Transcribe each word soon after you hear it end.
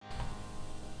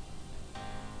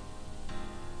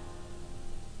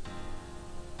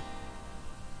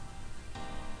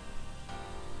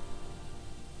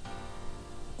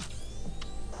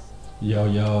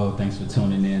Yo, thanks for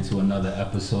tuning in to another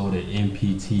episode of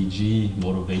MPTG,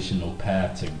 Motivational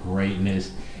Path to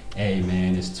Greatness. Hey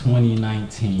man, it's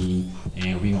 2019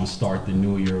 and we're gonna start the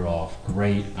new year off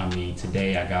great.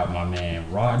 Today I got my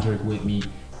man Roderick with me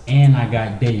and I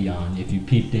got Dayon. If you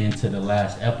peeped into the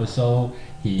last episode,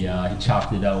 he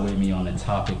chopped it up with me on the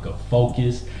topic of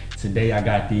focus. Today I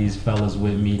got these fellas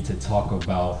with me to talk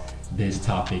about this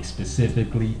topic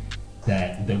specifically,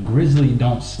 that the Grizzly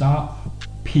don't stop,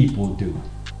 people do.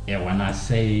 And when I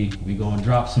say we gonna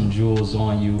drop some jewels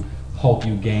on you, hope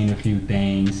you gain a few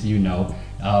things, we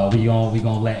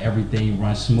gonna let everything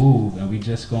run smooth, and we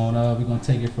gonna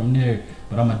take it from there.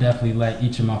 But I'm gonna definitely let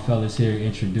each of my fellas here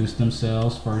introduce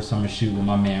themselves. First, I'm gonna shoot with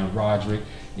my man Roderick.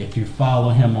 If you follow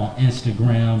him on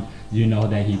Instagram, you know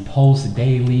that he posts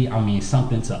daily.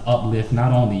 Something to uplift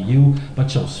not only you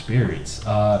but your spirits.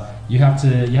 You have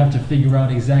to figure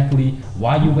out exactly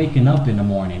why you waking up in the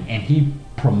morning, and he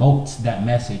promotes that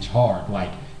message hard.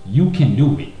 Like, you can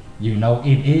do it.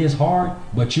 It is hard,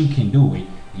 but you can do it.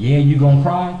 Yeah, you gonna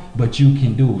cry, but you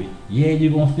can do it. Yeah, you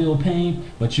gonna feel pain,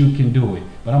 but you can do it.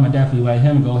 But I'm gonna definitely let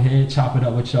him go ahead, chop it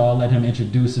up with y'all, let him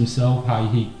introduce himself,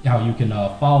 how you can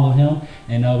follow him,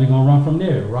 and we're gonna run from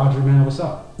there. Roger, man, what's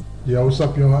up? Yo, what's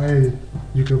up, y'all? Hey,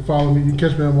 you can follow me. You can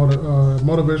catch me on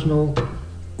Motivational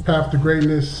Path to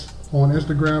Greatness on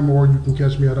Instagram, or you can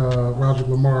catch me at Roger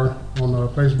Lamar on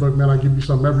Facebook. Man, I give you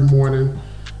something every morning.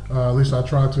 At least I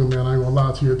try to, man. I ain't gonna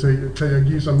lie to you, tell you I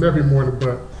give you something every morning,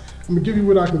 but I'm gonna give you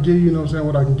what I can give you,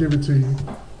 what I can give it to you.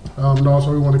 And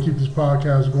also, we want to keep this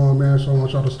podcast going, man, so I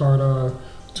want y'all to start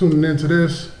tuning into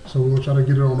this. So we want y'all to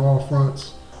get it on all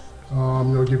fronts.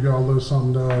 Give y'all a little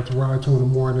something to ride to in the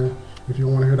morning. If you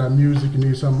want to hear that music, you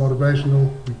need something motivational,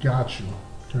 we got you.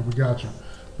 Okay, we got you.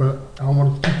 But I don't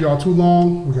want to keep y'all too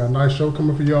long. We got a nice show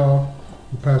coming for y'all.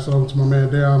 We'll pass it over to my man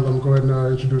Dan. Let him go ahead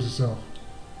and introduce himself.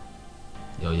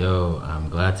 Yo, I'm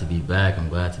glad to be back.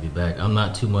 I'm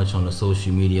not too much on the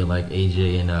social media like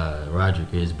AJ and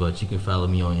Roderick is, but you can follow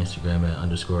me on Instagram at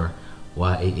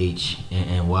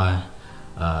 _YAHNNY.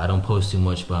 I don't post too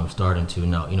much, but I'm starting to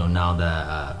now that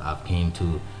I've came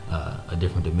to a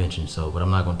different dimension. But I'm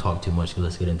not going to talk too much, because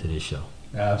let's get into this show.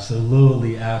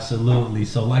 Absolutely.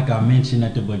 So like I mentioned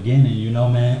at the beginning,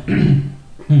 man,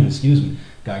 excuse me,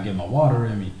 gotta get my water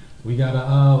in me. We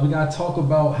gotta talk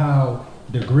about how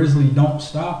the Grizzly don't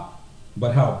stop,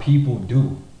 but how people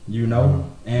do,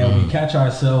 and we catch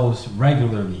ourselves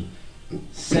regularly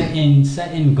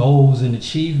setting goals and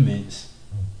achievements,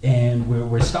 and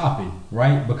we're stopping,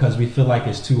 right? Because we feel like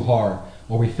it's too hard,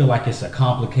 or we feel like it's a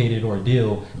complicated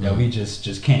ordeal that we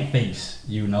just can't face,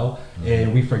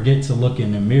 and we forget to look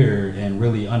in the mirror and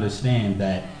really understand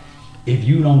that if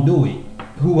you don't do it,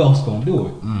 who else gonna do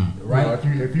it, right?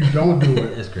 If you don't do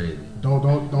it, that's crazy.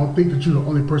 Don't think that you're the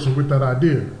only person with that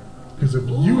idea, because if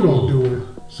you don't do it,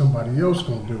 somebody else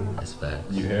gonna do it. That's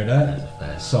facts. You hear that? That's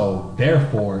facts. So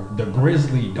therefore, the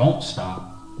Grizzly don't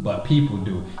stop, but people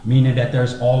do. Meaning that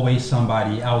there's always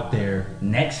somebody out there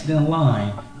next in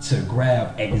line to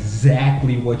grab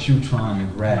exactly what you're trying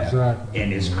to grab. Exactly.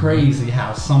 And it's crazy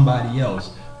how somebody else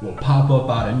will pop up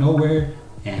out of nowhere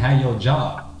and have your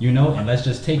job, And let's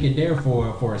just take it there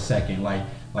for a second. Like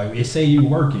say you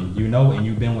working, and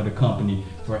you've been with a company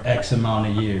for X amount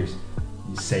of years.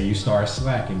 You say you start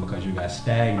slacking because you got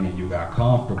stagnant, you got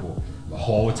comfortable. The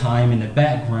whole time in the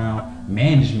background,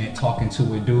 management talking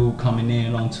to a dude coming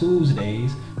in on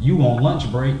Tuesdays. You on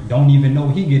lunch break, don't even know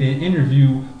he get an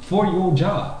interview for your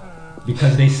job,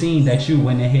 because they seen that you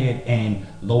went ahead and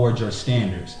lowered your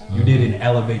standards. You didn't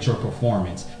elevate your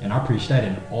performance. And I preach that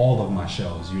in all of my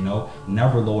shows,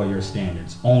 Never lower your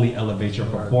standards, only elevate your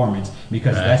performance,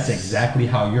 because that's exactly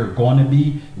how you're going to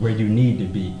be where you need to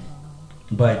be.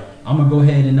 But I'm going to go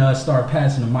ahead and start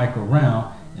passing the mic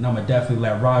around, and I'm going to definitely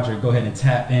let Roger go ahead and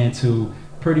tap into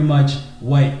pretty much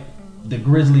what the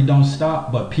Grizzly don't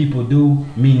stop, but people do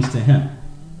means to him.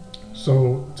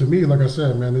 So to me, like I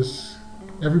said, man,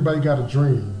 everybody got a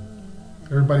dream.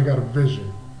 Everybody got a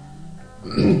vision.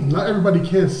 Not everybody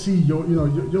can see your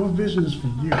vision is for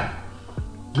you.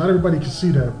 Not everybody can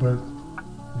see that, but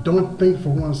don't think for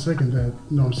 1 second that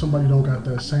somebody don't got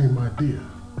that same idea.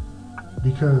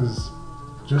 Because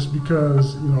just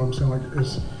because like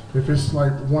if it's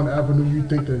like one avenue you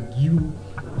think that you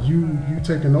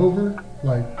taking over,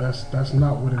 like that's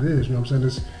not what it is.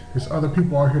 There's other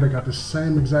people out here that got the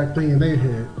same exact thing in their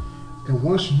head, and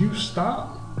once you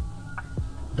stop,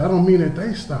 that don't mean that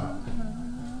they stop,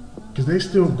 because they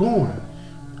still going.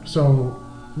 So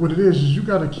what it is you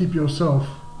got to keep yourself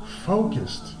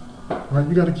focused, right?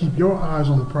 You got to keep your eyes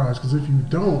on the prize, because if you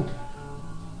don't,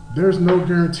 there's no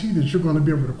guarantee that you're going to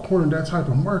be able to corner that type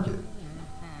of market.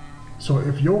 So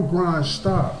if your grind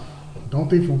stop, don't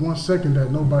think for 1 second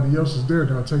that nobody else is there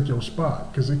that'll take your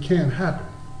spot, because it can't happen.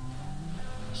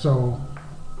 So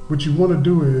what you want to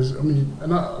do is,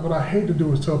 what I hate to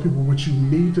do is tell people what you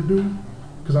need to do,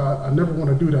 because I never want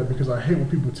to do that, because I hate when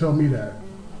people tell me that.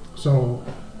 So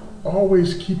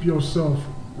always keep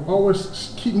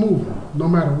moving, no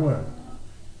matter what.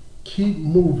 Keep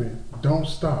moving, don't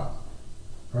stop.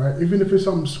 All right, even if it's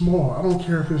something small, I don't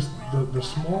care if it's the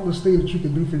smallest thing that you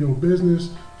can do for your business,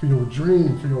 for your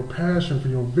dream, for your passion, for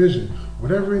your vision,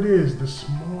 whatever it is, the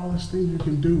smallest thing you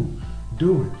can do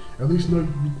it. At least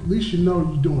you know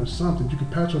you're doing something. You can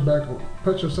pat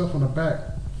yourself on the back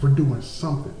for doing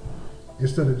something,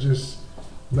 instead of just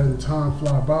letting time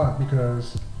fly by,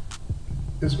 because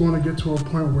it's going to get to a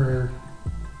point where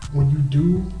when you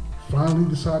do finally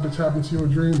decide to tap into your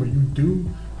dream, or you do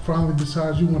finally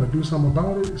decide you want to do something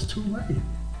about it, it's too late.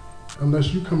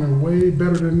 Unless you're coming way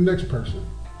better than the next person.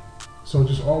 So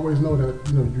just always know that,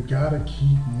 you gotta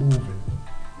keep moving.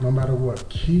 No matter what,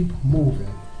 keep moving.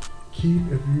 If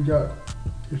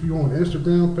you're on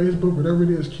Instagram, Facebook, whatever it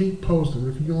is, keep posting.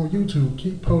 If you're on YouTube,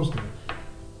 keep posting.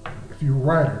 If you're a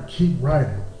writer, keep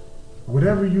writing.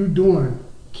 Whatever you're doing,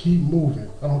 keep moving.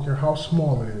 I don't care how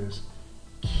small it is.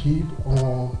 Keep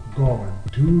on going.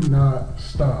 Do not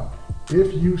stop.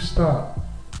 If you stop,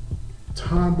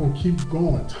 time will keep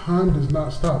going. Time does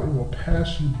not stop. It will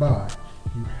pass you by.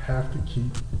 You have to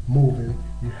keep moving.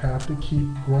 You have to keep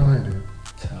grinding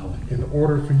in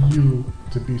order for you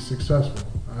to be successful.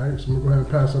 All right, so I'm going to go ahead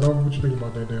and pass it over. What you think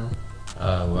about that, Dale?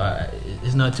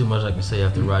 It's not too much I can say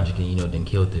after Roger then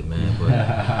killed it, man. But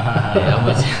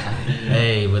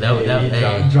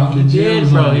Drop the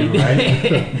gems on you,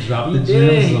 right? Drop the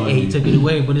gems on you. He took it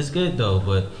away, but it's good though.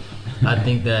 But I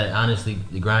think that honestly,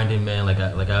 the grinding, man, like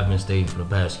I've been stating for the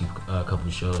past couple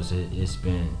of shows, it's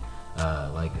been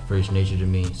like first nature to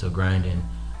me. So grinding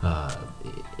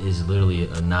is literally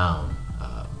a noun.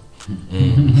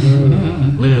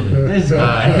 And literally, this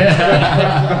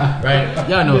guy, right?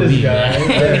 Y'all know me, man.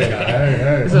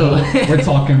 Hey. So we're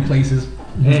talking places,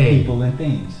 people, and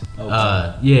things.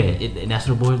 And that's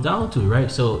what it boils down to, right?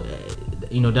 So,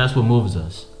 that's what moves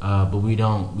us. But we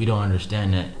don't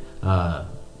understand that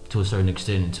to a certain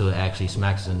extent until it actually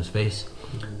smacks us in the face.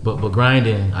 But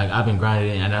grinding, I've been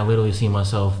grinding, and I literally see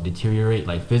myself deteriorate,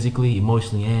 like physically,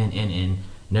 emotionally, and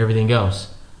everything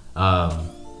else.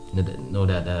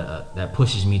 That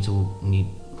pushes me to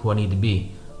who I need to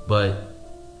be. But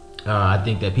I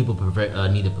think that people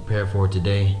need to prepare for it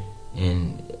today,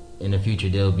 and in the future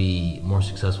they'll be more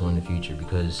successful in the future,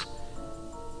 because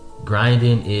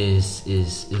grinding is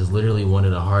literally one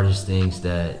of the hardest things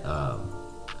that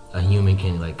a human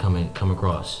can come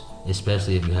across,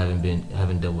 especially if you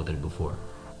haven't dealt with it before.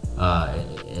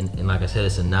 And like I said,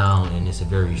 it's a noun, and it's a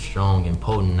very strong and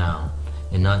potent noun.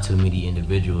 And not too many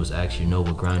individuals actually know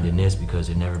what grinding is, because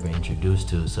they've never been introduced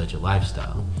to such a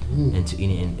lifestyle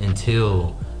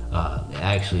until they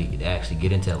actually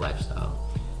get into that lifestyle.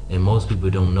 And most people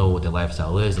don't know what the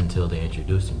lifestyle is until they're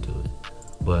introduced into it.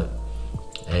 But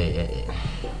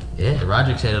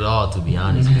Roderick said it all, to be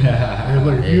honest.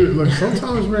 Look,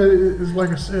 sometimes, man, it's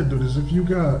like I said, dude, is if you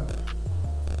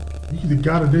either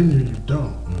got it in you or you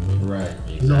don't. Mm-hmm. Right.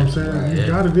 Exactly. You know what I'm saying? Right. You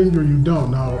got it in you or you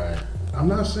don't. Now, right. I'm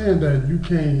not saying that you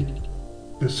can't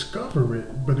discover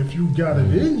it, but if you got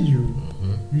it in you,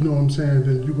 you know what I'm saying,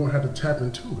 then you're going to have to tap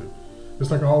into it. It's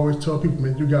like I always tell people,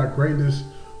 man, you got greatness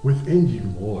within you.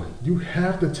 Boy. You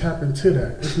have to tap into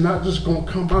that. It's not just going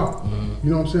to come out. You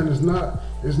know what I'm saying?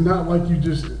 It's not like you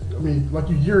just, like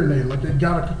you urinate, like they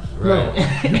gotta, no,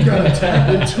 you gotta tap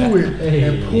into it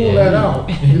and pull that out.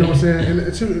 You know what I'm saying?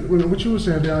 And what you were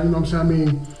saying, Dan, you know what I'm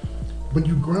saying? When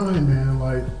you grind, man,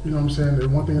 like, you know what I'm saying? The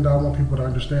one thing that I want people to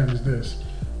understand is this.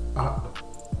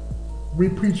 We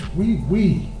preach,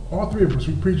 all three of us,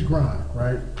 we preach grind,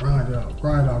 right? Grind out.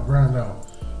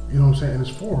 You know what I'm saying? And it's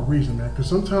for a reason, man. Because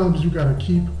sometimes you gotta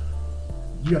keep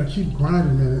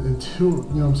grinding, man, until,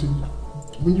 you know what I'm saying?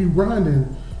 When you grind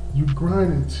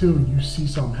until you see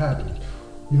something happen.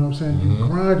 You know what I'm saying? You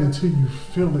grind until you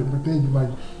feel it, but then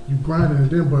you grind it, and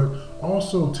then, but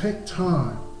also take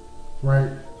time,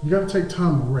 right? You gotta take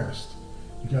time to rest.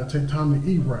 You gotta take time to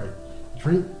eat right.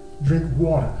 Drink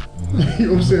water. You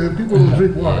know what I'm saying? People don't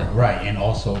drink water. Yeah, right, and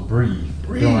also breathe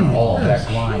during all that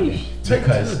grinding,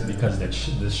 because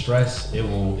the stress it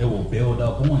will build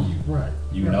up on you. Right.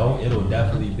 You know, it'll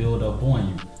definitely build up on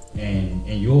you, and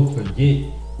you'll forget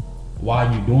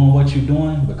why you're doing what you're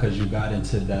doing, because you got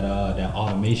into that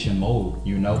automation mode.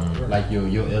 You know, like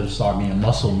it'll start being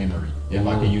muscle memory, if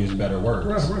I can use better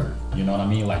words. Right. You know what I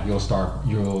mean? Like you'll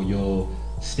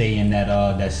stay in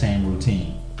that same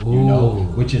routine. You know, Ooh.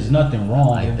 which is nothing wrong.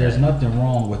 Like There's that. nothing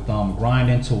wrong with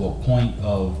grinding to a point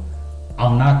of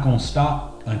I'm not gonna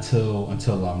stop until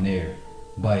I'm there.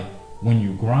 But when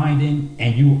you grinding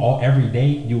and you every day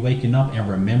you waking up and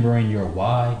remembering your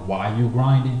why you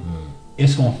grinding,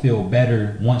 it's gonna feel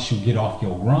better once you get off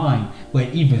your grind. But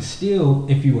even still,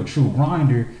 if you a true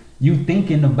grinder, you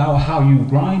thinking about how you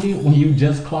grinded when you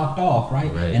just clocked off,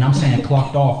 right? Right. And I'm saying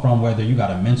clocked off from whether you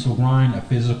got a mental grind, a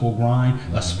physical grind,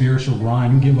 a spiritual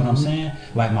grind. You get what I'm saying?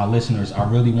 Like my listeners, I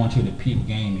really want you to peep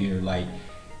game here. Like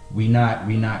we not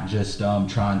just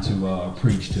trying to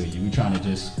preach to you. We trying to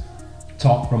just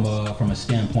talk from a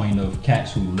standpoint of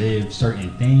cats who live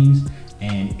certain things,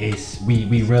 and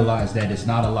we realize that it's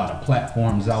not a lot of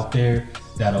platforms out there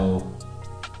that'll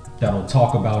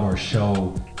talk about or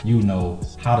show, you know,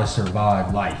 how to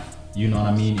survive life. You know what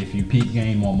I mean? If you peep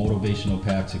game on Motivational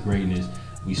Path to Greatness,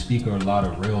 we speak a lot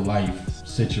of real life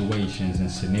situations and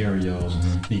scenarios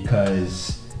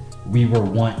because we were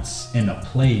once in a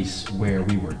place where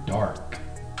we were dark.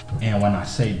 And when I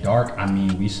say dark, I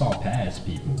mean we saw past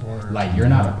people. Like you're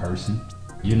not a person.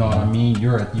 You know what I mean?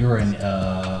 You're an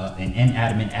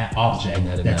inanimate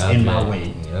object that's in my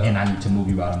way, and I need to move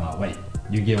you out of my way.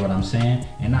 You get what I'm saying?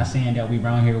 And not saying that we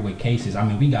around here with cases. I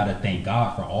mean, we gotta thank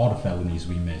God for all the felonies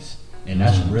we miss, and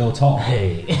that's real talk.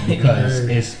 Hey. Because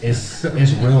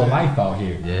it's real life out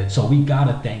here. Yeah. So we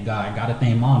gotta thank God. Gotta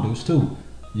thank Mondus too.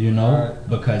 You know,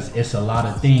 because it's a lot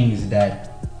of things that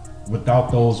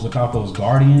without those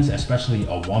guardians, especially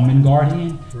a woman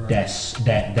guardian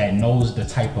that knows the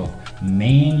type of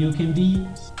man you can be,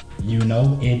 you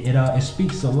know, it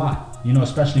speaks a lot. You know,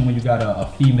 especially when you got a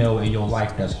female in your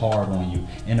life that's hard on you.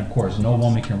 And of course, no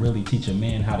woman can really teach a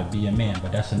man how to be a man,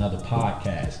 but that's another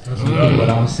podcast. You know what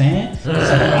I'm saying? So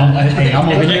I'm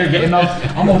over here getting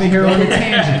off. I'm over here on a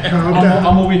tangent.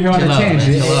 I'm over here on a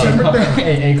tangent.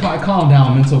 Hey, calm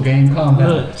down, mental game. Calm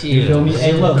down. You feel me?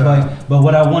 Hey, look, but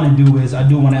what I want to do is I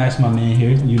do want to ask my man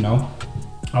here. You know,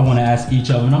 I want to ask each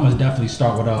of them. And I'm gonna definitely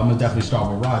start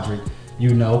with Roderick.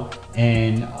 You know,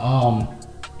 and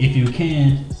if you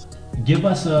can. Give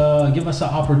us an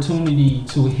opportunity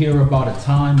to hear about a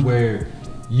time where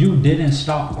you didn't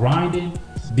stop grinding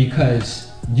because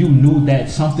you knew that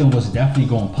something was definitely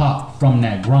gonna pop from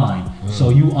that grind. So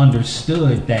you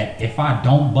understood that if I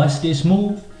don't bust this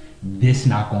move, this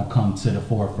not gonna come to the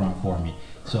forefront for me.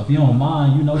 So if you don't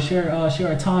mind, you know, share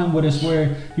a time with us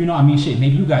where, you know, I mean, shit,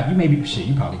 you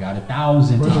probably got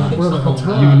 1,000 times. You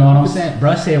know what I'm saying?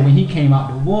 Bruh said when he came out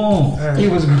the womb, he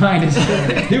was grinding.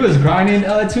 He was grinding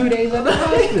 2 days at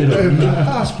the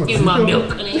hospital. Give my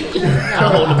milk.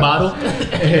 I'll hold the bottle.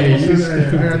 Hey,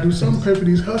 I gotta do something pay for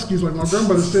these huskies. Like my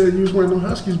grandmother said, you was wearing them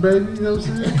huskies, baby. You know what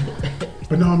I'm saying?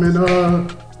 But no, man.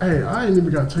 Hey, I ain't even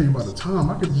gotta tell you about the time.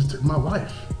 I could just my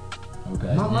life.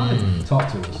 Okay. My life.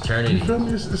 Talk to us. Eternity. You feel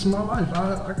me? It's my life.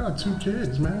 I got 2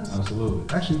 kids, man.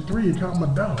 Absolutely. Actually 3, count my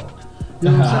dog. You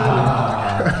know what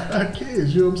I'm saying? I got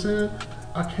kids. You know what I'm saying?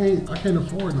 I can't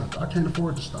afford nothing. I can't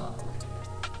afford to stop.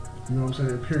 You know what I'm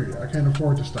saying? Period. I can't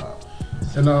afford to stop.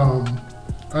 And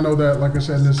I know that, like I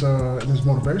said, in this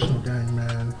motivational gang,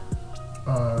 man.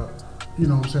 You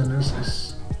know what I'm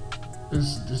saying?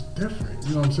 It's different.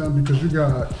 You know what I'm saying? Because you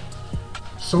got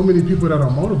so many people that are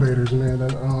motivators, man,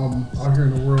 that out here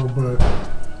in the world, but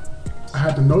I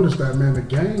had to notice that, man, the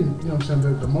game, you know what I'm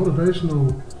saying, the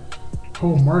motivational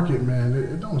whole market, man,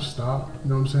 it don't stop, you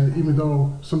know what I'm saying, even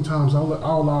though sometimes I'll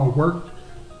allow work,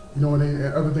 you know, and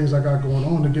other things I got going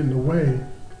on to get in the way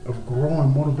of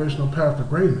growing Motivational Path to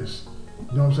Greatness.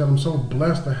 You know what I'm saying? I'm so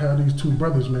blessed to have these 2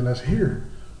 brothers, man, that's here,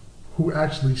 who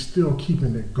actually still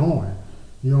keeping it going.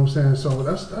 You know what I'm saying? So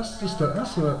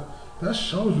that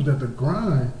shows you that the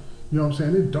grind, you know what I'm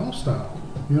saying, it don't stop.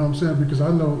 You know what I'm saying? Because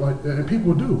I know, like, and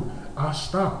people do. I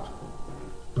stopped,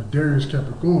 but Darius kept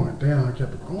it going. Deion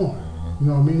kept it going. You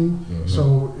know what I mean? Mm-hmm.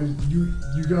 So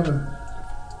you gotta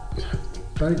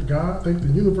thank God, thank the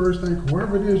universe, thank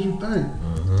whoever it is you thank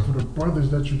for the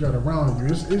brothers that you got around you.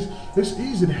 It's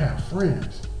easy to have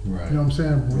friends. Right. You know what I'm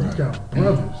saying? When you got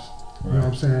brothers, you know what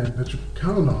I'm saying, that you can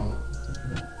count on.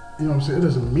 You know what I'm saying? It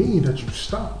doesn't mean that you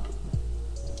stop.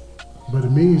 But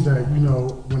it means that, you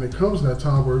know, when it comes to that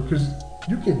time where, because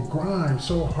you can grind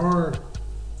so hard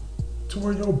to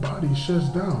where your body shuts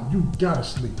down. You gotta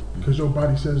sleep because your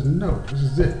body says, no, this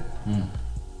is it.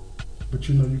 But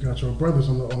you know, you got your brothers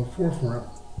on the forefront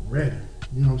ready.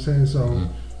 You know what I'm saying? So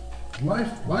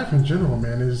life in general,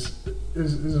 man, is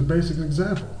a basic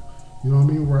example. You know what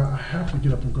I mean? Where I have to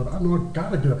get up and go. I know I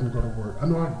gotta get up and go to work. I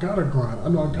know I gotta grind. I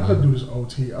know I gotta do this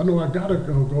OT. I know I gotta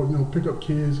go, you know, pick up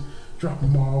kids, drop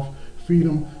them off, feed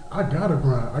them. I gotta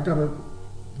grind. I gotta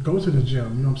go to the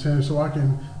gym. You know what I'm saying? So I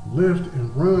can lift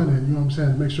and run and, you know what I'm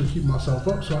saying, make sure to keep myself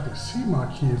up so I can see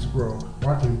my kids grow,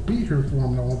 or I can be here for them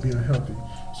and I won't be unhealthy.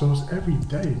 So it's every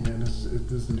day, man. It's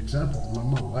an example of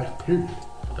my life, period.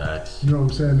 Facts. You know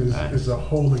what I'm saying? Facts. It's a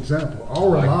whole example.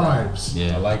 Our I like lives.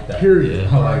 Yeah. I like that. Period.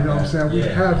 Yeah. I like You know what I'm that. saying? We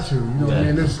Yeah. have to. You know what I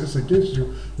mean? It's against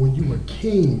you when you a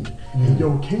king in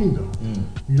your kingdom.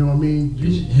 You know what I mean?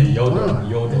 Your run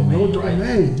your in domain, your right?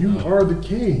 domain. You are the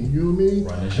king. You know what I mean?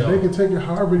 Run the And show. they can take it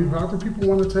however people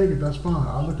want to take it. That's fine.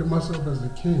 I look at myself as the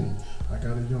king. I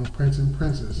got a young prince and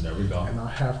princess. There we go. And I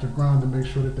have to grind to make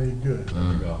sure that they good. There we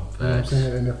go. You know what I'm Facts.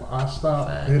 saying? And if I stop,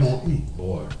 Facts. they don't eat.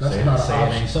 Boy, That's say, not an say it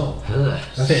option. ain't so. Ugh.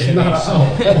 That's Say it not ain't an so.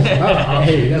 option. That's not an option.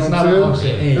 Hey, You know that's what not I'm an saying?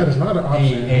 option. Hey, That is not an option.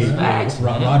 Hey, man. Facts,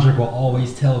 man. Roderick will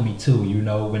always tell me too, you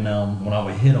know, when I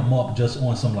would hit him up just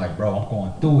on some like, bro, I'm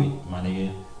going through it, my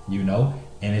nigga, you know,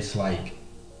 and it's like,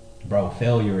 bro,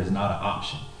 failure is not an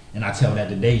option, and I tell that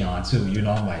to Dayon too, you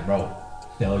know, I'm like, bro,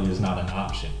 failure is not an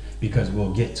option, because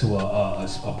we'll get to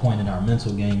a point in our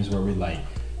mental games where we're like,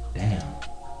 damn,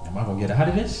 am I gonna get out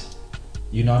of this?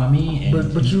 You know what I mean?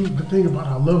 And But you, the thing about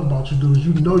I love about you, dude, is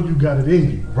you know you got it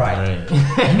in you. right. You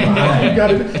know you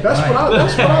got it. That's what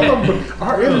I love. But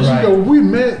our energy, Right. though, we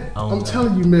met. Oh, I'm God.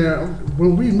 telling you, man.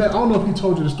 When we met, I don't know if he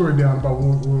told you the story down about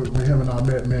when him and I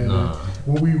met, man. No.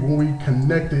 When we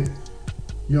connected,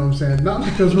 you know what I'm saying? Not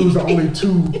because we was the only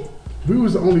two. We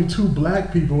was the only two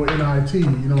black people in IT. You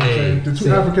know what I'm Hey, saying? The two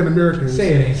say- African Americans.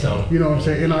 Say it ain't so. You know what I'm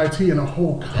saying? In IT and a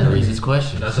whole That company. raises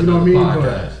questions. That's You know what I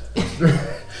another mean? podcast.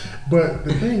 But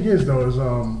the thing is, though, is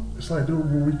it's like, dude,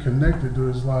 when we connected,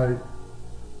 dude, it's like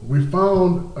we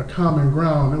found a common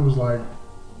ground. It was like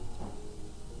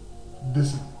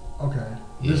this. Okay,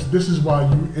 Yeah. this is why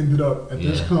you ended up at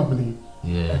this Yeah. company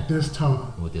Yeah. at this time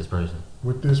With this person.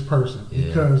 with this person Yeah.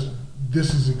 because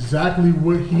this is exactly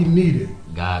what he needed,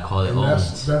 God call it and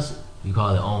omens. that's You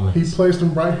call it omens. he placed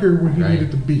him right here where he Right.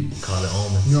 needed to be. Call it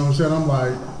omens. You know what I'm saying? I'm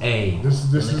like, Hey,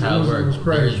 This look is how it it was worked.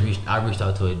 crazy. I reached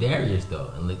out to a Darius though,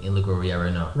 and look where we are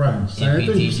right now. right, same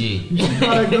thing. You see MPTG.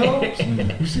 how that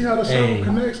goes? You see how the circle Hey,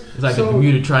 connects? It's like So- a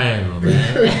Bermuda Triangle,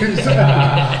 man.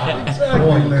 exactly,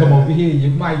 Boy, you man. come over here,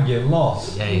 you might get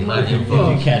lost. Hey, a lot of If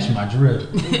info. If you catch my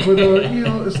drift. But you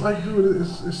know, it's like, dude,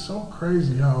 it's so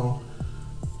crazy how,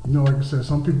 you know, like I said,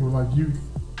 some people are like you.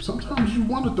 Sometimes you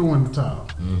want to throw in the towel,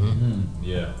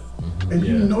 Yeah. and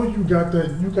you Yeah. know you got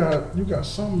that. You got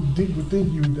something deep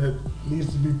within you that needs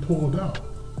to be pulled out.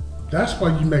 That's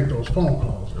why you make those phone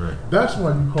calls. Right. That's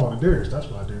why you call Darius. That's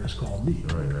why Darius called me.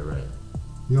 Right.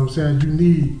 You know what I'm saying? You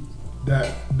need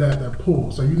that pull.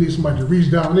 So you need somebody to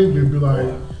reach down in you and be like,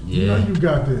 you know, Yeah. you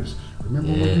got this.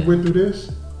 Remember when Yeah. you went through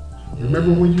this?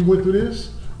 Remember when you went through this?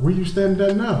 Where you standing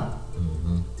at now?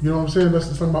 You know what I'm saying? That's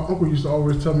something my uncle used to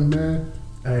always tell me, man.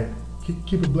 Hey,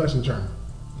 keep a blessing journal.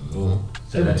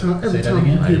 Say Every that, time say that you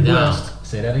again. Write get it down. blessed,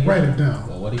 Say that again. write it down.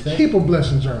 Well, what'd he say? Keep a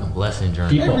blessing journal. Blessing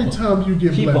journey. Keep Every time you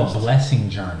get Keep blessed, a blessing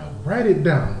journal. write it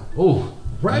down. Ooh.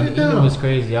 Write it You know down. what's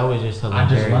crazy? I was just telling I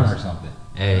just Darius. learned something.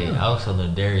 Hey, I was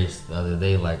telling Darius the other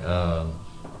day, like,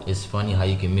 it's funny how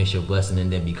you can miss your blessing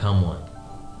and then become one.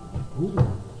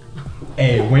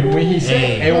 Hey, when he said,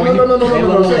 Hey. hey, No, when no, no, no, he- hey, no,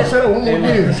 no, look, no. look. Say that one more Hey, look.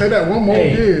 again. Say that one more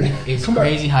Hey, again. It's Come back.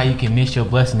 crazy how you can miss your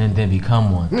blessing and then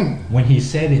become one. When he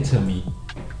said it to me,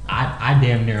 I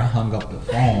damn near hung up the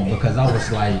phone because I was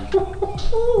like,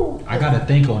 I gotta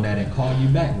think on that and call you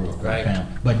back real quick, Right. fam.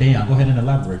 But Dan, go ahead and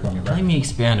elaborate for me, bro. Let me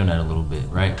expand on that a little bit,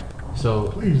 right? So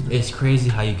Please do. it's crazy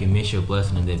how you can miss your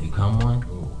blessing and then become one.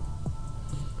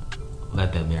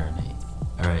 Let that marinate.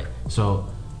 All right. So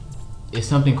it's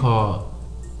something called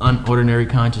unordinary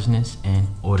consciousness and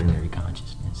ordinary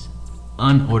consciousness.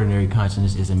 Unordinary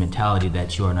consciousness is a mentality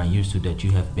that you are not used to, that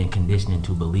you have been conditioned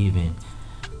to believe in,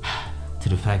 to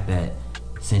the fact that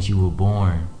since you were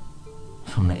born,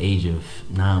 from the age of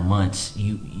 9 months,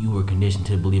 you were conditioned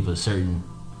to believe a certain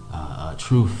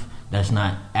truth that's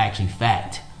not actually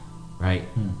fact, right?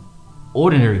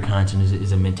 Ordinary consciousness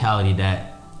is a mentality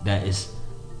that is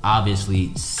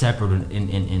obviously separate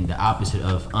in the opposite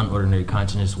of unordinary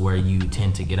consciousness, where you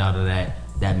tend to get out of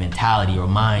that mentality or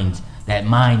that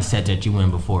mindset that you were in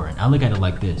before. And I look at it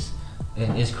like this,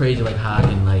 and it's crazy, like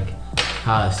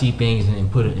how I see things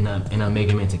and put it and I make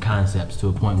them into concepts to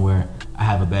a point where I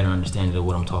have a better understanding of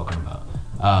what I'm talking about.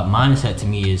 Mindset to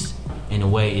me is, in a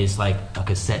way, is like a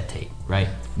cassette tape, right?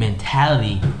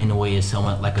 Mentality, in a way, is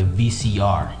somewhat like a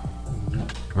VCR,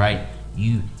 right?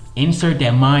 You insert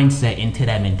that mindset into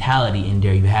that mentality, and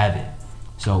there you have it.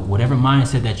 So whatever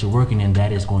mindset that you're working in,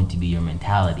 that is going to be your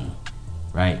mentality,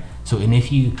 right? So, and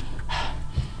if you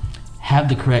have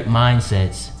the correct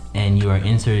mindsets and you are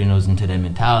inserting those into that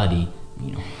mentality,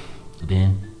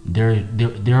 then there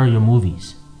are your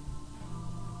movies.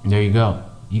 There you go.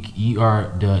 You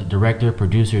are the director,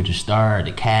 producer, the star,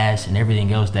 the cast, and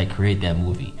everything else that create that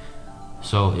movie.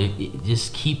 So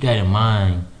just keep that in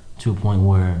mind to a point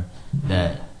where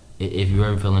that if you're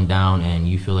ever feeling down and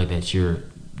you feel like that you're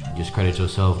discredit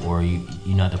yourself or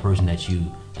you're not the person that you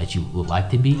would like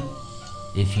to be,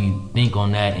 if you think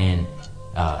on that and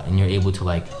you're able to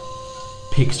like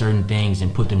pick certain things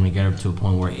and put them together to a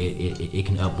point where it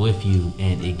can uplift you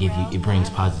and it brings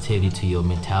positivity to your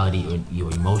mentality or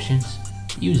your emotions,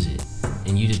 use it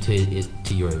and use it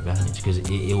to your advantage because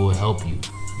it will help you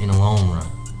in the long run.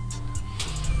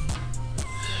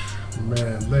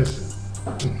 Man, listen.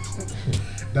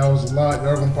 That was a lot.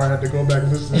 Y'all gonna probably have to go back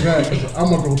and listen to that. 'Cause I'm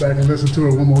gonna go back and listen to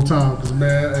it one more time. Cause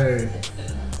man, hey,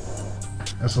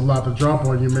 that's a lot to drop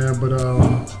on you, man. But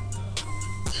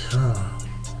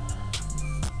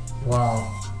wow.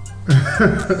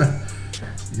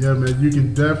 Yeah, man, you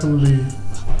can definitely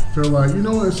feel like, you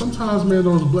know, and sometimes, man,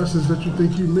 those blessings that you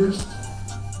think you missed,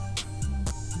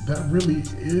 that really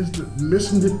is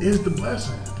missing it is the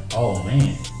blessing. Oh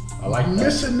man, I like that.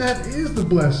 Missing that is the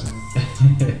blessing.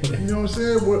 You know what I'm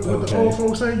saying? What the old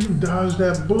folks say, you dodged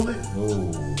that bullet.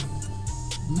 Oh.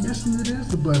 Missing it is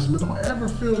the blessing. But don't ever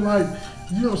feel like,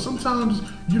 you know, sometimes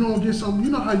you don't get something.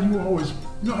 You know how you always,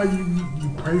 you know how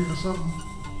you pray for something,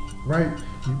 right?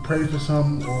 You pray for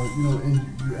something, or you know, and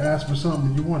you ask for something,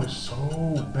 and you want it so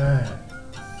bad,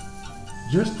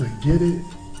 just to get it,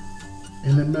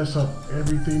 and then mess up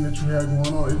everything that you had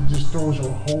going on. It just throws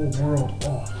your whole world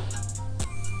off,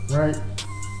 right?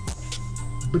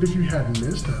 But if you hadn't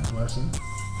missed that blessing,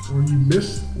 or you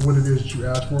missed what it is that you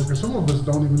asked for, because some of us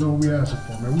don't even know what we asking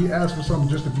for, man. We ask for something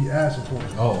just to be asking for it.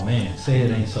 Oh man, say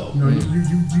it ain't so. You know,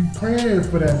 you praying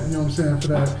for that, you know what I'm saying, for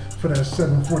that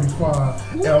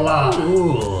 745 LI. You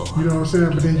know what I'm saying?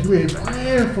 But then you ain't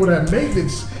praying for that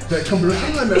maintenance that comes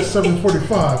behind that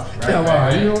 745 LI.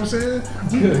 right. You know what I'm saying?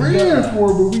 We praying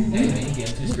for it, but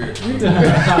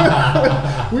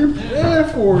we praying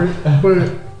for it, but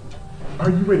are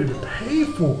you ready to pay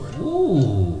for it?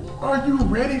 Ooh. Are you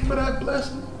ready for that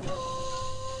blessing?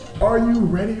 Are you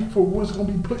ready for what's going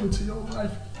to be put into your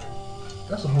life?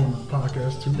 That's a whole nother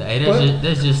podcast too. Hey,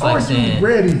 that's just like saying. Are you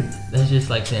ready? That's just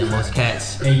like saying most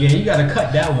cats. Hey, yeah, you gotta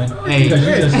cut that one. Hey,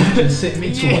 because you just sent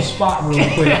me to a spot real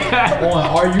quick on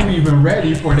are you even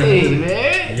ready for the Hey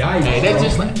man. Yikes, Hey, bro. that's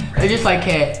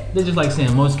just like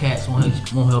saying most cats won't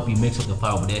help you mix up the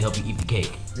flour, but they'll help you eat the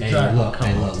cake. Hey, Exactly. look.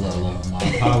 My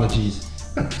apologies.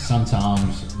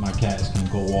 Sometimes my cats can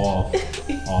go off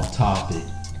topic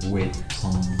with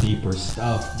some deeper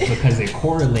stuff because it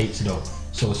correlates though.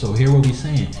 So here what we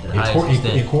saying.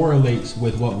 It correlates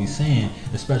with what we saying,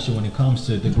 especially when it comes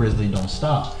to the Grizzly Don't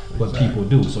Stop, what people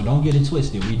do. So don't get it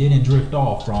twisted. We didn't drift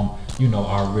off from, you know,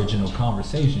 our original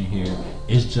conversation here.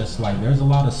 It's just like there's a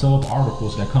lot of sub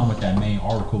articles that come with that main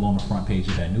article on the front page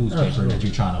of that newspaper Absolutely. that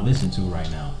you're trying to listen to right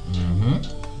now.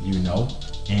 Mm-hmm. You know,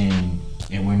 and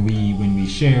when we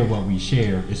share what we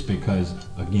share, it's because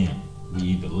again we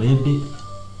either lived it,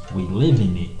 we live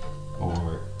in it,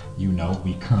 or you know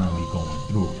we currently going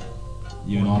through it.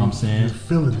 You know what I'm saying? You're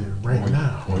feeling it right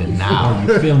now. Or Now.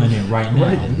 you're feeling it right now.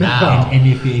 Right now. And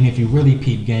if you really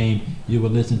peep game, you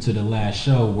would listen to the last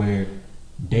show where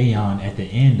Dayon at the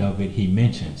end of it he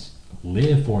mentions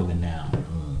live for the now.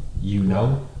 You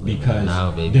know, because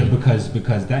now, baby. because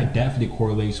that definitely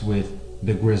correlates with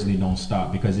the Grizzly Don't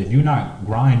Stop. Because if you're not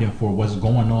grinding for what's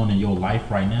going on in your life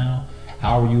right now,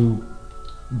 how are you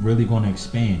really going to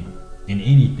expand in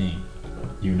anything?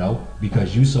 You know,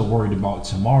 because you so worried about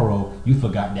tomorrow, you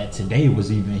forgot that today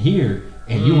was even here,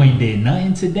 and you ain't did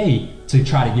nothing today to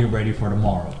try to get ready for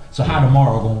tomorrow. So how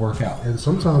tomorrow gonna work out? And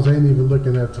sometimes they ain't even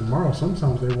looking at tomorrow.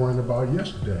 Sometimes they worrying about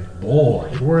yesterday.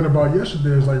 Boy. Worrying about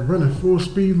yesterday is like running full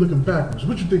speed, looking backwards.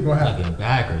 What you think gonna happen? Looking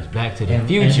backwards, back to the And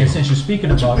future. since you're speaking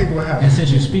What you about, think will happen? and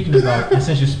since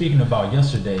you're speaking about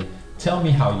yesterday, tell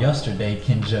me how yesterday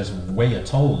can just weigh a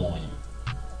toll on you.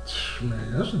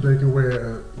 Man, yesterday can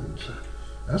wear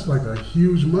that's like a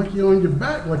huge monkey on your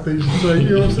back, like they used to say. You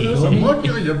know what I'm saying? That's a monkey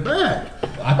on your back.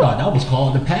 I thought that was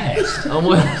called the past.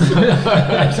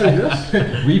 I said,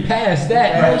 yes. We passed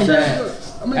that. You know what I'm Right? saying?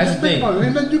 I mean, That's just the think thing. about it.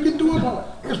 Ain't nothing you can do about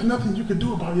it. There's nothing you can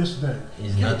do about yesterday.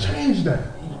 It's You can't nothing. change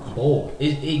that. Boy,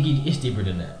 it's deeper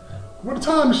than that. Where the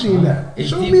time machine at? It's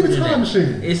Show me deeper the than time that.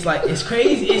 machine. It's like it's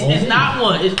crazy. It's not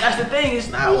one. That's the thing. It's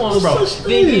not one, bro. Such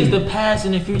Thing is, thing. the past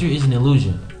and the future is an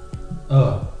illusion.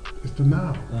 It's the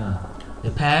now. The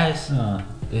past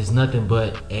is nothing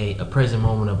but a present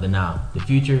moment of the now. The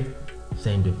future,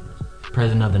 same difference.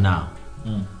 Present of the now.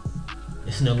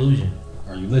 It's an illusion.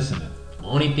 Are you listening? The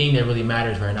only thing that really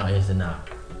matters right now is the now.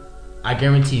 I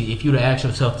guarantee you, if you'd have asked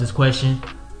yourself this question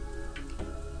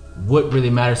what really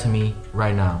matters to me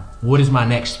right now? What is my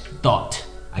next thought?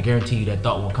 I guarantee you that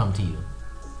thought will come to you.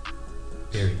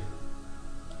 Period.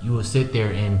 You will sit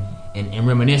there and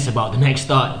reminisce about the next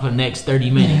thought for the next 30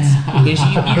 minutes. Because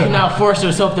you cannot force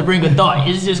yourself to bring a thought.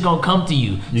 It's just going to come to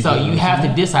you. So you have to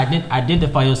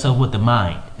identify yourself with the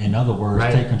mind. In other words,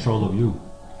 Right. take control of you.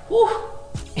 Woo.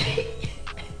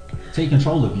 Take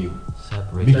control of you.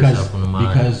 Separate yourself from the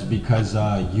mind. Because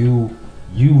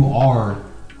you are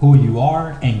who you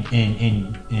are,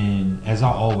 and as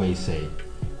I always say,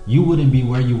 you wouldn't be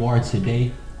where you are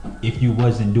today if you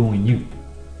wasn't doing you.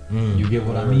 You get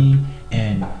what I mean?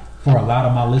 And for a lot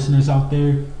of my listeners out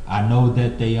there, I know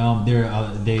that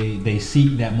they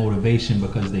seek that motivation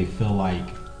because they feel like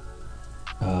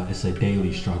it's a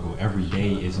daily struggle. Every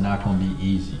day is not going to be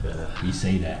easy. We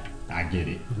say that. I get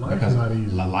it. Life because is not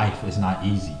easy. Life is not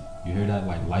easy. You hear that?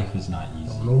 Like, life is not I easy.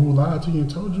 don't know who lied to you and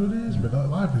told you it is, but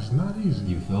life is not easy.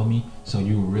 You feel me? So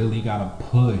you really gotta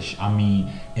push. I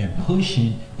mean, and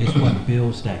pushing is what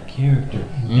builds that character,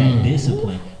 that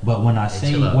discipline. But when I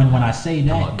say chill out. when I say Come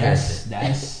that, on,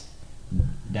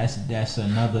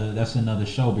 that's another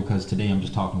show, because today I'm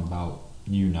just talking about,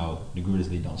 you know, the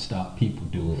Grizzly don't stop, people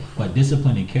do. But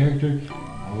discipline and character,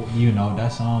 you know,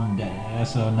 that's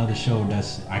another show.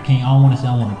 I don't want to say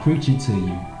I want to preach it to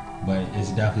you, but it's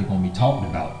definitely gonna be talked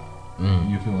about.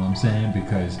 You feel what I'm saying?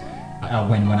 Because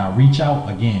when I reach out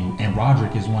again, and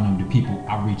Roderick is one of the people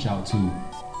I reach out to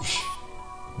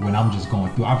when I'm just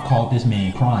going through. I've called this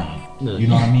man crying. You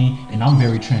know what I mean? And I'm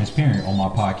very transparent on my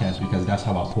podcast because that's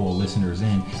how I pull listeners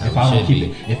in. If I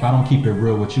don't keep it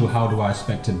real with you, how do I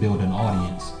expect to build an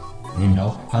audience? You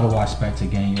know, how do I expect to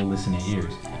gain your listening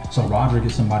ears? So Roderick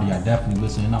is somebody I definitely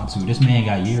listening out to. This man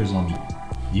got years on me.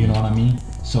 You know what I mean?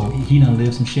 So he done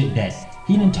lived some shit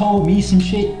he done told me some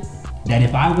shit that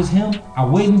if I was him, I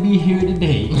wouldn't be here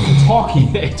today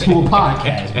talking to a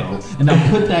podcast, bro. And I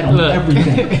put that on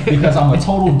everything because I'm a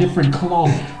total different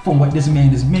cloth from what this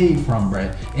man is made from, bro.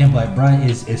 But bro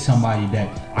is somebody that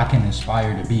I can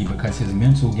inspire to be, because his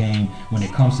mental game, when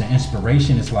it comes to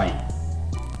inspiration, it's like,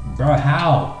 bro,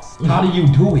 how do you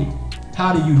do it?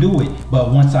 How do you do it?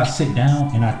 But once I sit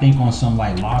down and I think on some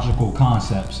like logical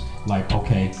concepts, like,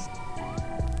 okay,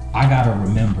 I gotta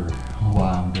remember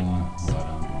why I'm doing what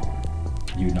I'm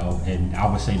doing, you know. And I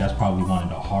would say that's probably one of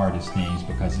the hardest things,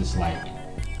 because it's like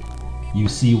you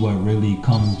see what really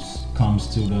comes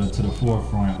to the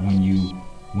forefront when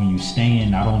you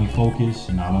stand not only focused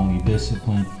and not only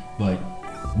disciplined, but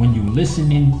when you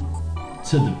listening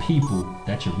to the people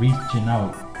that you're reaching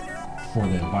out for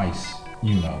the advice,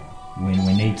 you know,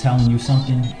 when they telling you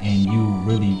something and you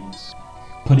really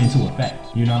put into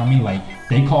effect, you know what I mean? Like,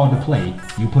 they called to play,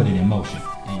 you put it in motion,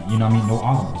 and you know what I mean? No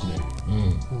audibles there.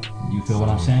 You feel what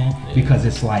I'm saying? Yeah. Because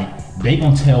it's like they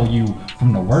gonna tell you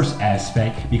from the worst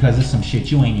aspect, because it's some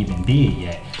shit you ain't even did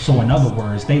yet. So in other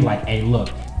words, they like, hey, look,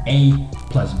 A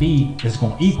plus B is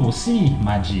gonna equal C,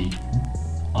 my G.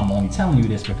 I'm only telling you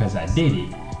this because I did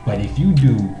it. But if you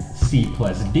do C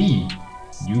plus D,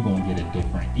 you gonna get a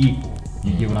different equal.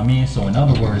 You get what I mean? So in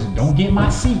other words, don't get my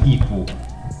C equal.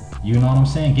 You know what I'm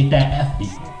saying? Get that F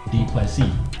equal, D plus C.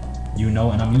 You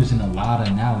know, and I'm using a lot of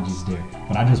analogies there,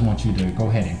 but I just want you to go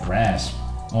ahead and grasp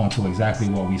onto exactly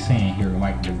what we're saying here.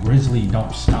 Like, the Grizzly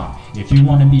don't stop. If you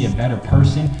want to be a better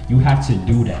person, you have to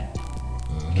do that.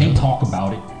 Can't talk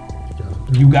about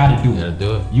it. You gotta do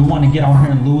it. You want to get out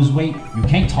here and lose weight, you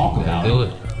can't talk about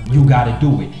it. You gotta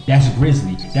do it. That's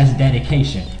Grizzly. That's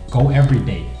dedication. Go every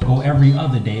day. Go every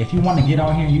other day. If you want to get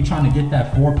out here and you trying to get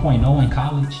that 4.0 in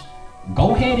college,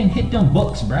 go ahead and hit them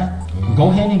books, bruh. Go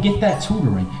ahead and get that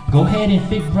tutoring. Go ahead and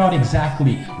figure out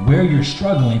exactly where you're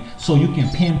struggling so you can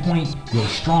pinpoint your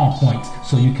strong points,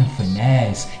 so you can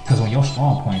finesse. Because when your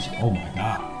strong points, oh my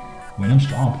God, when them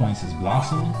strong points is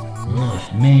blossoming,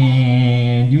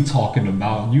 man, you talking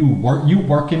about you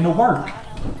working the work.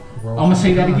 I'm gonna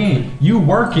say that again. You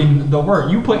working the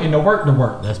work. You putting the work to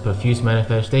work. That's profuse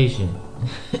manifestation.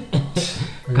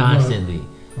 Constantly.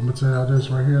 I'm gonna tell you this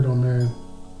right here, though, man.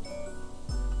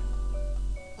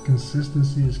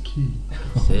 Consistency is key.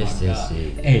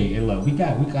 Consistency. Hey, look, we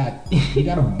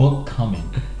got a book coming.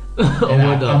 And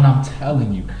I'm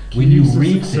telling you, when you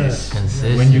read this,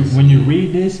 when you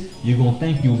read this, you're gonna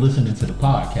think you listening to the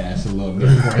podcast a little bit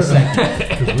for a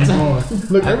second.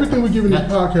 Look, everything we give in this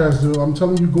podcast, dude, I'm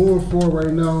telling you, going forward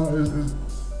right now is,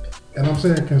 and I'm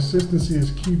saying consistency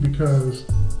is key, because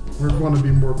we're going to be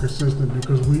more consistent,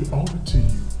 because we owe it to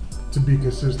you to be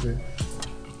consistent.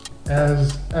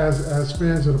 As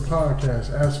fans of the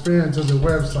podcast, as fans of the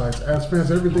websites, as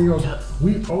fans of everything else,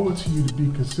 we owe it to you to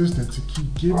be consistent, to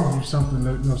keep giving you something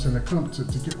that, you know, to come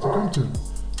to.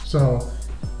 So,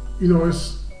 you know,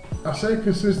 I say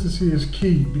consistency is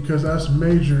key because that's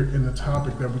major in the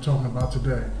topic that we're talking about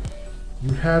today.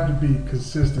 You have to be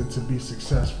consistent to be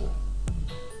successful.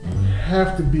 You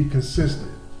have to be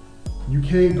consistent. You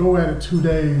can't go at it 2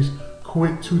 days,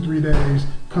 quit 2-3 days,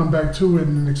 come back to it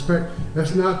and expect.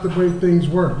 That's not the way things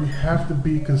work. You have to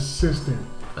be consistent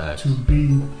to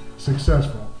be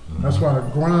successful. That's why the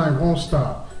grind won't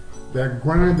stop. That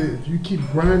grind, if you keep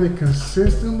grinding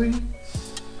consistently,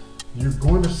 you're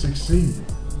going to succeed.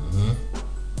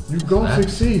 You're going to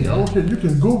succeed. I don't care. You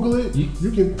can Google it.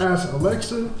 You can ask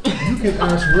Alexa. You can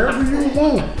ask wherever you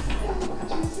want.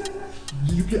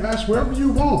 You can ask wherever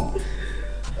you want.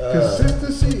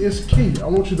 Consistency is key. I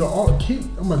want you to all keep.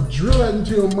 I'm gonna drill that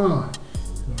into your mind.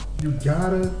 You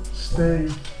gotta stay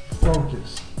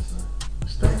focused.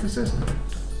 Stay consistent,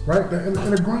 right? And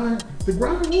the grind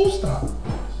won't stop.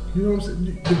 You know what I'm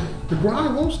saying? The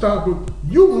grind won't stop, but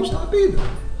you won't stop either.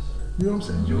 You know what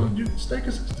I'm saying? You stay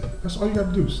consistent. That's all you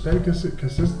got to do. Stay consistent.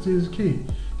 Consistency is key.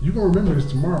 You're going to remember this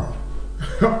tomorrow.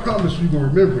 I promise you're going to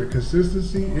remember it.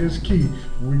 Consistency is key.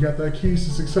 When we got that keys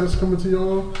to success coming to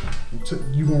y'all,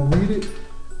 you're going to read it.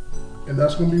 And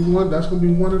that's going to be one. That's going to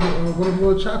be one of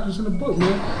the chapters in the book,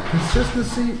 man.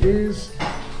 Consistency is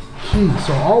key.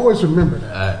 So always remember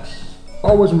that.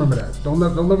 Always remember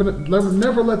that.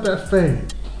 Never let that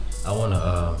fade. I want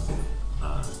to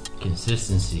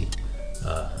consistency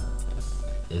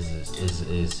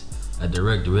is a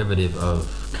direct derivative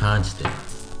of constant,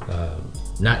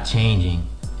 not changing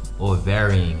or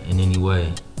varying in any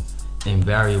way,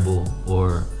 invariable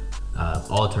or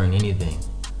altering anything.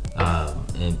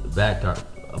 And back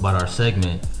about our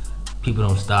segment, people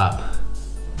don't stop.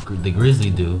 The Grizzly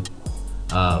do.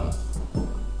 The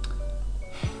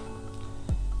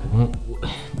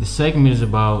segment is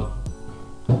about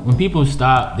when people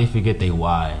stop, they forget they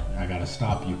why. I gotta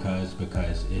stop you,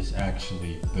 because it's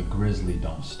actually the Grizzly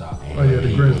don't stop. Oh yeah,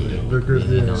 the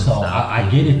Grizzly. Yeah. So I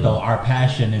get it though. Our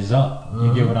passion is up.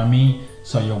 You get what I mean?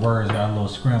 So your words got a little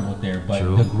scrambled there, but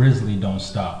True. The Grizzly don't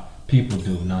stop. People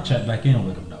do. Now check back in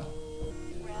with them though.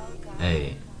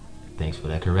 Hey, thanks for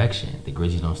that correction. The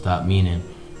Grizzly don't stop, meaning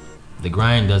the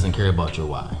grind doesn't care about your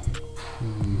why.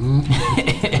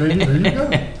 There you go.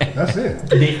 That's it.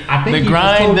 The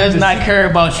grind does not care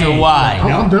about your why.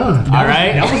 I'm done. All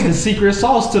right? That was the secret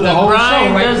sauce to the The whole grind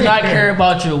show, right does there. not care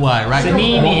about your why, right?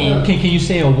 Meaning, Can you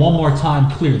say it one more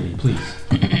time clearly, please?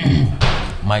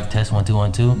 Mic test 1 2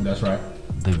 1 2. That's right.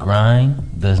 The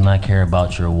grind does not care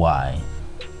about your why,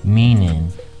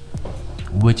 meaning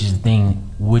which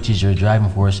is your driving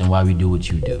force and why we do what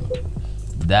you do.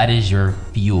 That is your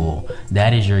fuel.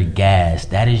 That is your gas.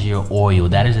 That is your oil.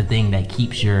 That is the thing that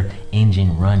keeps your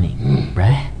engine running,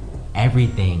 bruh.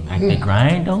 Everything. Like the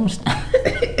grind don't stop.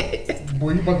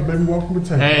 Boy, you about to make me walk from the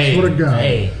table. I swear to God.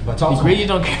 Hey, But the talk Grizzlies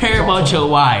don't care about your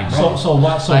why, bro. So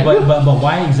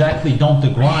why exactly don't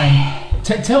the grind?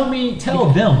 Tell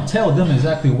them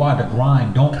exactly why the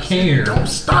grind don't care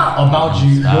about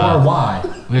you. Your why.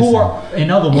 Listen.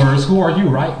 In other words, who are you?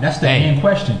 Right. That's the main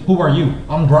question. Who are you?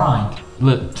 I'm grind.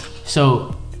 Look,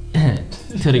 so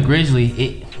to the Grizzly,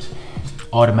 it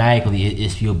automatically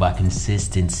is fueled by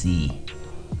consistency.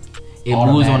 It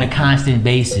moves on a constant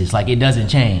basis, like it doesn't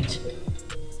change.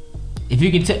 If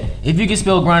you can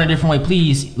spell grind a different way,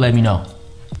 please let me know.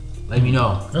 Let me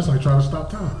know. That's like trying to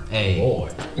stop time. Hey, Boy.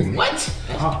 what?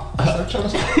 That's like trying to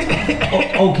stop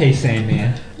time. Okay,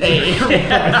 Sandman. Hey,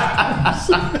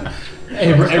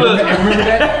 Hey, remember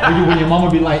that? When your mama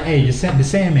be like, hey, the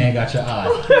Sandman got your eye.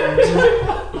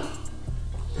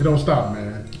 It don't stop,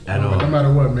 man. At all. No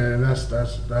matter what, man. That's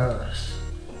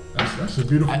a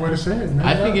beautiful way to say it, man.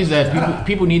 I think is that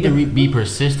people need to be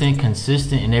persistent,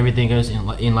 consistent, and everything else,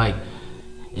 in like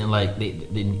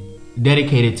they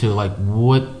dedicated to like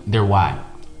what their why,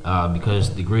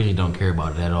 because the Grizzlies don't care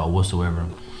about it at all whatsoever.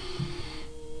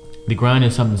 The grind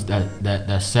is something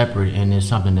that's separate and it's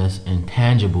something that's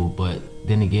intangible, but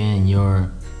then again,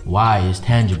 your why is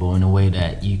tangible in a way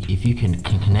that if you can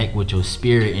connect with your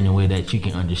spirit in a way that you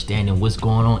can understand and what's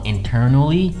going on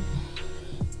internally,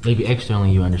 maybe externally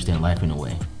you understand life in a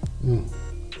way. Do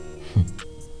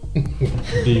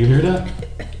you hear that?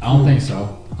 I don't think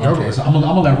so. Okay, so I'm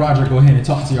gonna let Roger go ahead and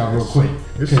talk to y'all real quick.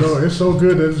 It's so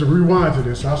good that there's a rewind to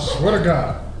this. I swear to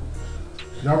God,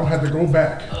 y'all gonna have to go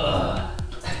back.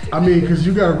 I mean, because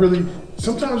you gotta really.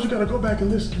 Sometimes you gotta go back and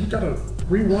listen. You gotta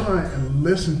rewind and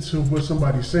listen to what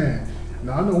somebody's saying.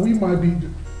 Now I know we might be.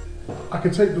 I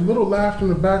can take the little laughter in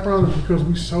the background because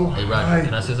we so Hey, hyped. Roger,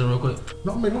 can I say something real quick?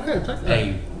 No, man, go ahead. Take that.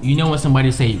 Hey, you know when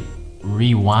somebody say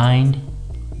rewind,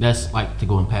 that's like to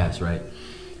go in past, right?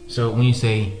 So when you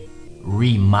say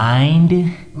remind,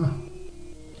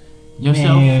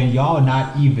 yourself. Man, y'all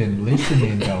not even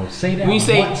listening though. Say that. When you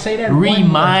say, that one more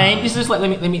remind, time. it's just like let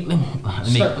me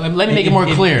make it more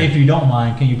clear. If you don't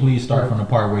mind, can you please start from the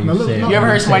part where you No, said? no, you ever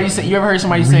heard somebody say? You ever heard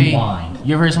somebody say? Rewind.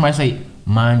 You ever heard somebody say,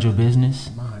 "Mind your business"?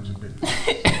 Mind your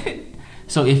business.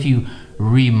 So if you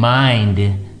remind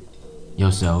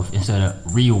yourself instead of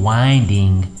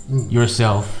rewinding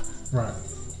yourself, Right.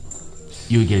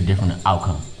 you would get a different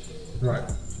outcome. Right.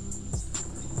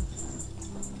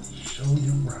 Show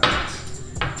you right.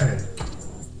 Hey.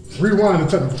 Rewind the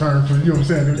technical term for, you know what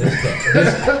I'm saying?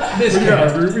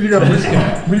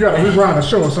 We gotta rewind a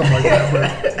show or something like that.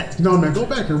 But no, man, go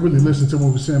back and really listen to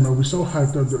what we're saying, man. We're so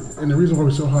hyped up, and the reason why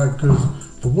we're so hyped because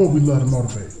for one, we love to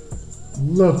motivate.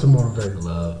 Love to motivate.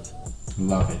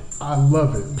 Love it. I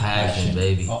love it. Passion,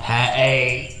 baby.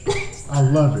 Hey. I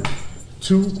love it.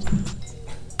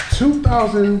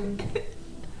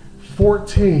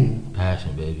 2014,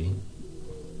 Passion, baby.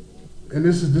 and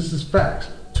this is facts.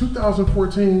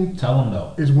 2014 Tell them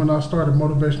though. is when I started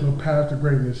Motivational Path to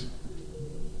Greatness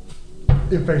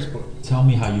in Facebook. Tell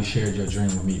me how you shared your dream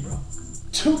with me, bro.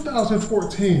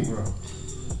 2014, bro.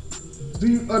 Do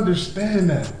you understand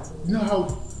that? You know how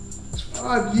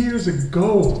 5 years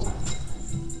ago,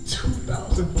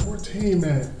 2014,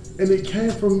 man, and it came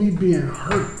from me being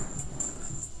hurt.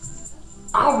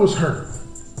 I was hurt.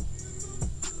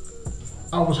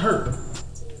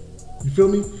 You feel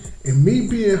me? And me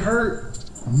being hurt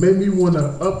made me want to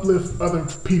uplift other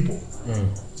people.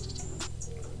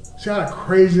 See how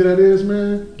crazy that is,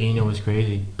 man? And you know what's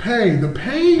crazy? The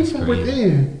pain That's from crazy.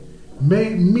 within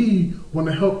made me want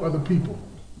to help other people.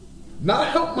 Not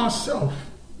help myself.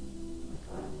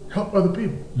 Help other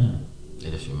people. It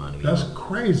just reminded me. That's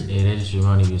crazy. Yeah, that just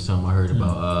reminded me of something I heard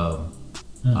about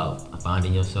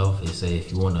finding yourself. It say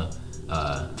if you wanna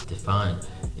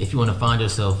find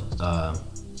yourself,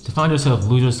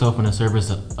 lose yourself in the service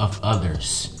of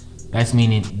others. That's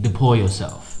meaning deploy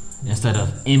yourself instead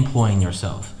of employing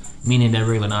yourself. Meaning that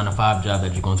regular 9 to 5 job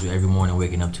that you're going to every morning,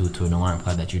 waking up to an alarm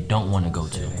clock that you don't want to go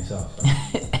to.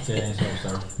 Say it ain't so,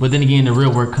 sir. But then again, the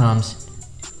real work comes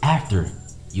after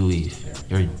you leave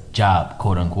your job,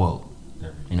 quote unquote,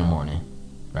 in the morning,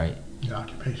 right? The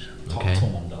occupation. Talk Okay. to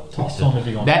them though. Talk to them if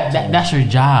you're gonna talk to them. That's your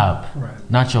job, Right.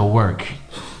 not your work.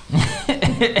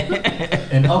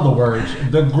 In other words,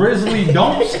 the grizzly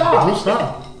don't stop. Don't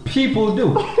stop. People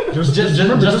do. Just Just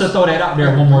remember to this- throw that out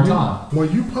there one more time.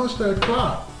 When you punch that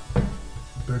clock,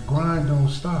 the grind don't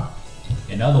stop.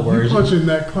 In other You words, punching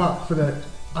that clock for that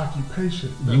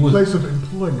occupation, that You was- place of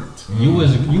employment. you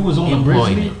was on a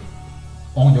grizzly Employment.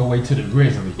 on your way to the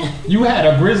grizzly. You had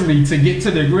a grizzly to get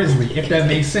to the grizzly, if that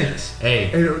makes sense. Hey,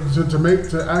 And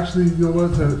to actually, you know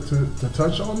what, to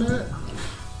touch on that,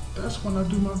 that's when I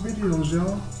do my videos,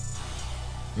 y'all.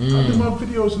 I do my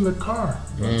videos in the car.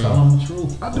 Tell them the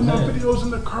truth. I do my videos in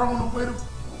the car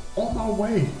on my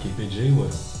way. Keep it G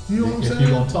with them. You know what I'm If saying? you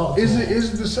gonna talk to is them.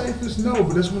 it the safest? No,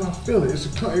 but that's when I feel it.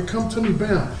 It come to me,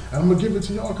 bam, and I'm gonna give it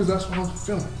to y'all because that's what I'm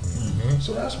feeling.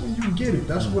 So that's when you get it.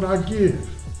 That's what I give.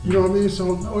 You know what I mean?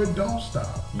 So no, it don't stop.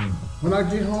 When I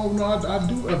get home, no, I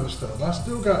do other stuff. I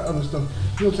still got other stuff.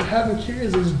 You know, so having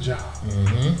kids is a job.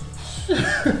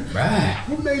 right.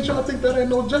 What made y'all think that ain't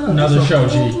no job? Another It's a show,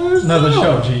 G. full-fledged Another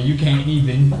job. show, G. We can't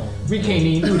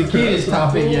even do the kids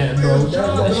topic yet, bro. Full-fledged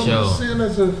job, but I'm Show. just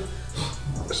saying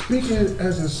speaking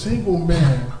as a single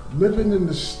man living in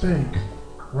the state,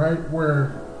 right,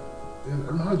 where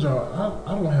my job,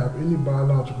 I don't have any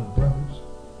biological brothers,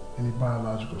 any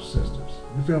biological sisters.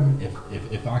 You feel me?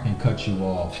 If I can cut you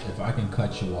off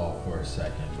for a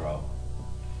second, bro.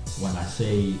 When I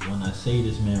say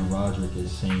this man Roderick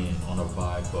is saying on a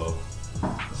vibe of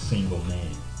single man.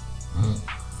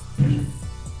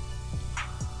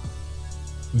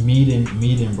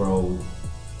 Meeting bro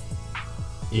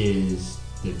is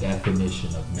the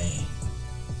definition of man.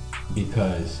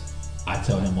 Because I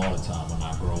tell him all the time, when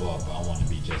I grow up, I want to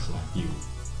be just like you.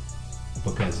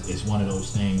 Because it's one of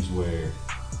those things where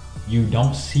you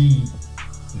don't see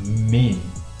men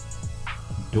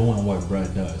doing what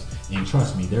Brad does. And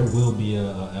trust me, there will be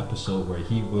a episode where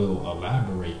he will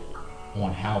elaborate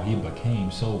on how he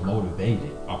became so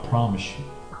motivated. I promise you.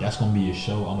 That's gonna be a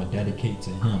show I'm gonna dedicate to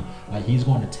him. Like, he's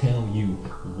gonna tell you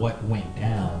what went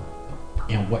down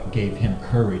and what gave him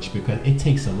courage, because it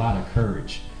takes a lot of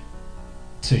courage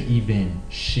to even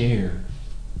share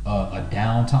a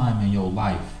downtime in your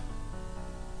life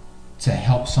to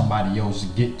help somebody else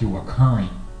get through a current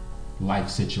life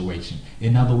situation.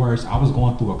 In other words, I was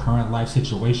going through a current life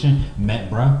situation,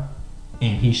 met bruh,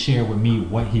 and he shared with me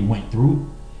what he went through,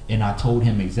 and I told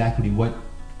him exactly what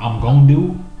I'm gonna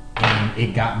do, and and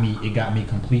it got me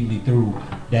completely through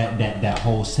that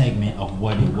whole segment of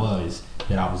what it was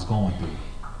that I was going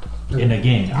through. And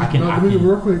again, I can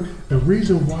real quick. The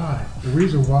reason why,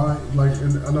 like,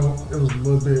 and I know it was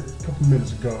a couple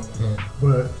minutes ago,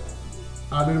 but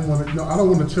I didn't want to. No, I don't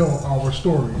want to tell our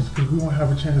stories because we won't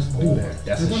have a chance to do that.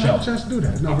 That's we a won't show. have a chance to do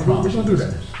that. No, we're promise gonna you do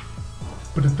that.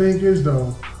 But the thing is,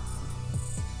 though,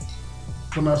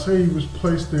 when I say he was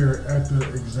placed there at the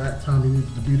exact time he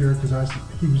needed to be there, because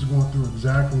he was going through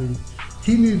exactly.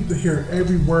 He needed to hear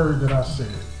every word that I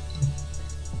said.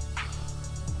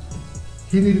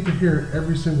 He needed to hear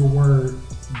every single word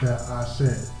that I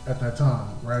said at that time,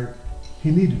 right? He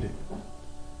needed it.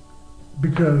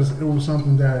 Because it was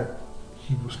something that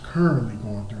he was currently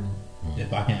going through.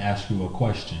 If I can ask you a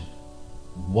question,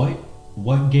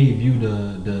 what gave you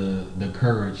the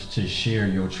courage to share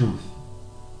your truth?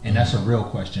 And that's a real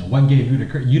question. What gave you the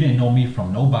courage? You didn't know me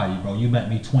from nobody, bro. You met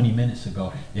me 20 minutes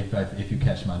ago. If you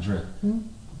catch my drift.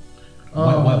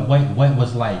 What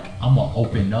was like? I'm gonna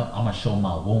open up. I'm gonna show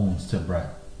my wounds to Brett.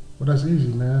 Well, that's easy,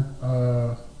 man.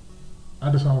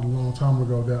 I decided a long time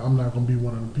ago that I'm not gonna be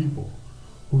one of the people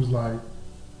who's like,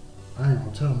 I ain't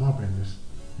gonna tell my business.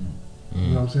 You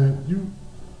know what I'm saying?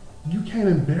 You can't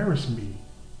embarrass me.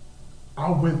 I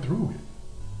went through it.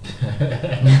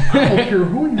 I don't care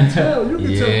who you tell. You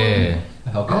can tell me.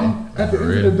 Okay. At the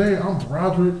end of the day, I'm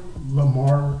Broderick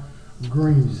Lamar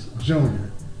Green Jr.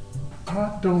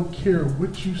 I don't care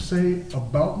what you say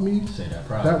about me. Say that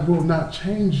proud. That will not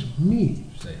change me.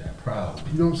 Say that proud.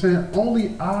 You know what I'm saying?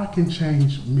 Only I can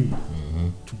change me.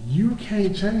 You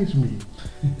can't change me.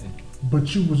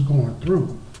 But you was going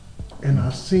through. And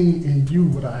I seen in you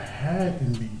what I had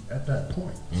in me at that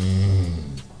point.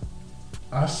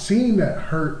 I seen that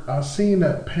hurt. I seen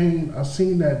that pain. I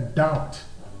seen that doubt.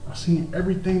 I seen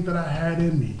everything that I had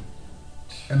in me.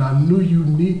 And I knew you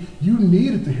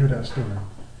needed to hear that story.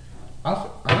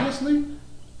 Honestly,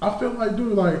 I feel like,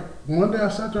 dude, like, one day I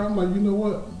sat there, I'm like, you know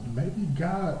what? Maybe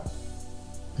God,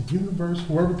 the universe,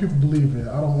 whoever people believe in.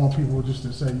 I don't want people just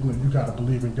to say, you know, you gotta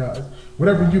believe in God.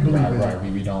 Whatever you believe in. Right.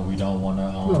 We don't want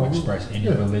to express any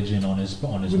religion on this We're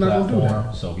not gonna do platform.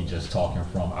 that. So we just talking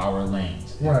from our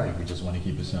lanes. Right. If we just want to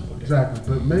keep it simple. There. Exactly.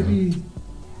 But maybe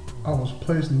I was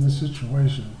placed in this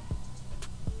situation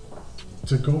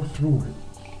to go through it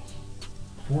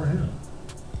for him.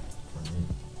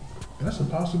 That's a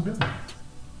possibility.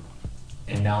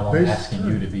 And now I'm asking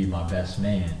you to be my best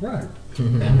man. Right.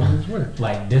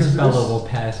 Like, this fella will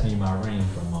pass me my ring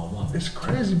for my woman. It's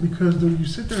crazy because, dude, you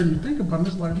sit there and you think about it,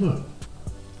 it's like, look,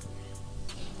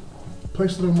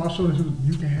 place it on my shoulders,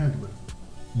 you can handle it.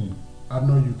 I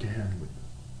know you can handle it.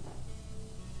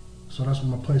 So that's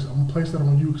what I'm gonna place that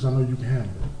on you because I know you can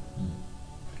handle it.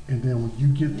 And then when you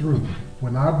get through,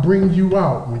 when I bring you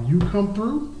out, when you come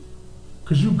through,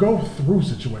 because you go through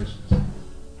situations.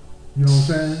 You know what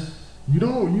I'm saying? You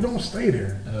don't stay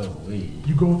there. Oh, wait.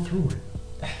 You go through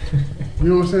it. You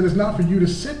know what I'm saying? It's not for you to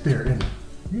sit there in it.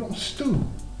 You don't stew.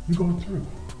 You go through.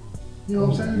 You know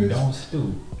what I'm saying? You don't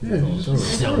stew. Yeah, you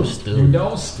just go Don't through. stew. You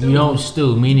don't stew. You don't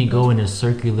stew, meaning go in a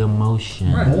circular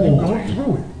motion. Right, you go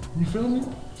through it. You feel me?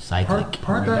 Cyclic.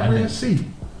 Part that Red Sea.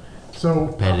 So I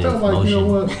Repetitive felt like, you know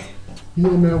motion. what? You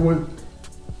know, man, what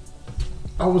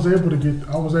I was able to get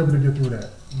through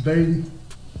that. They,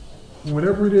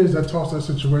 whatever it is that tossed that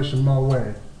situation my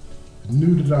way,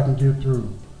 knew that I can get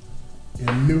through,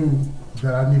 and knew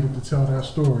that I needed to tell that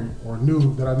story, or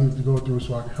knew that I needed to go through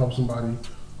so I could help somebody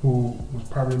who was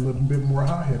probably a little bit more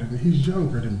hot-headed, and he's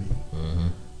younger than me.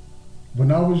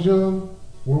 When I was young,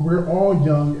 when we're all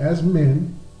young as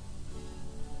men,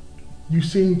 you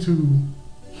seem to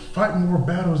fight more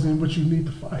battles than what you need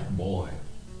to fight. Boy.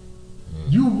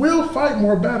 You will fight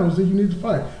more battles than you need to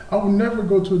fight. I will never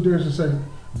go to a dealership and say,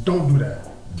 don't do that.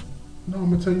 No,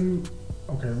 I'm gonna tell you,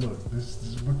 okay, look, this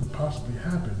is what could possibly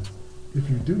happen if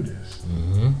you do this.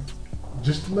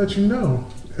 Just to let you know.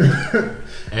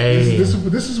 Hey. This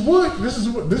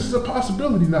is a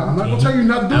possibility now. I'm not gonna tell you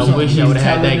not to do I something. wish I would've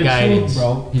had telling that the guidance. truth,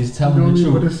 bro. He's telling You know the what I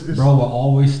mean? truth. But it's- Bro will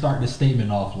always start the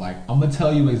statement off like, I'm gonna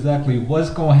tell you exactly what's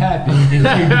gonna happen if you do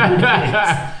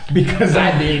this. Because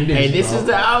I did this. Hey, this bro. is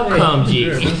the outcome, G.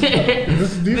 These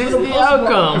This are is the possible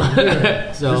outcome. outcomes.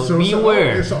 Yeah. So be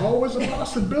aware. It's always a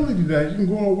possibility that you can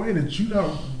go away that you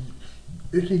don't.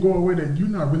 It can go away that you're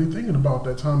not really thinking about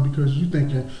that time because you're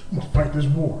thinking, I'm gonna fight this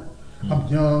war. I'm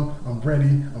young, I'm ready,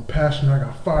 I'm passionate, I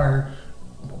got fire.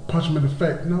 I'm gonna punch him in the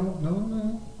face.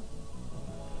 No.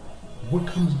 What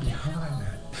comes behind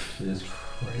that It's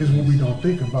crazy. is what we don't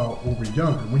think about when we're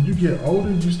younger. When you get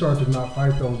older, you start to not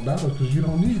fight those battles because you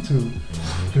don't need to.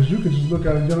 Because you can just look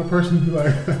at a young person and be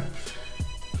like,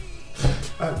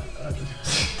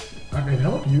 I I can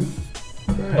help you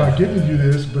by giving you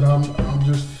this, but I'm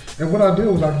just. And what I did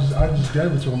was I just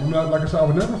gave it to them. I'm not, like I said, I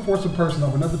would never force a person. I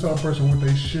would never tell a person what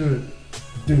they should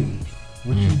do,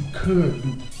 what you could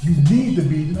do. You need to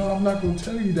be. No, I'm not going to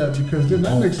tell you that, because then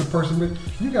that makes a person.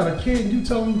 You got a kid, and you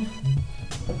tell them,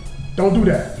 don't do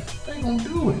that. They ain't gonna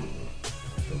do it.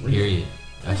 Period.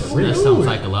 That's Really? something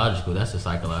psychological. That's a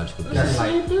psychological thing. That's like,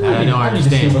 I don't I need to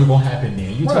see understand. what's gonna happen there.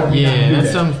 You told me not to Yeah, do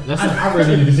that's that. some. I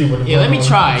really need to see what. Yeah, let me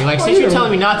try. Like, since yeah. you're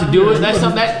telling me not to do it,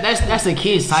 that's a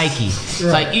kid's psyche. It's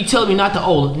like you telling me not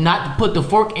to put the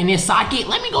fork in this socket.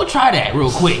 Let me go try that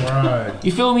real quick. Right.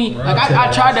 You feel me? Like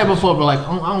I tried that before, but like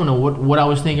I don't know what I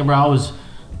was thinking, bro. I was,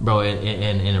 bro,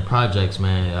 in the projects,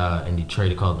 man, in Detroit,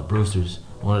 they call it the Brewsters.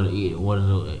 One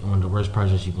of the worst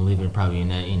projects you can live in, probably in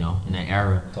that in that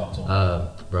era. Talk to him.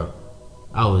 Bro,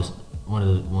 I was one of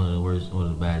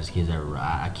the baddest kids ever.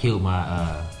 I killed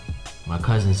my my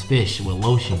cousin's fish with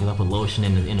lotion, because I put lotion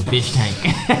in the fish tank.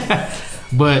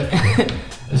 But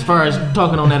as far as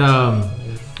talking on that,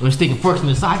 when sticking forks in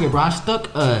the socket, bro, I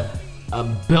stuck a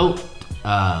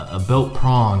belt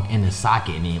prong in the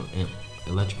socket and it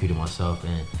electrocuted myself.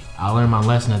 And I learned my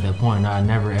lesson at that point. And I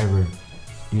never ever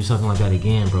do something like that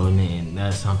again, bro. And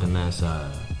that's something that's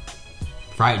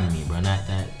frightening me, bro.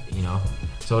 That you know.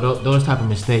 So those type of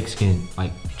mistakes can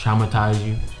like traumatize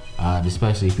you,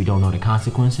 especially if you don't know the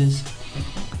consequences,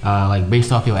 like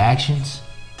based off your actions.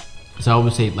 So I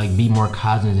would say like be more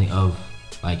cognizant of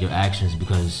like your actions,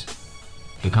 because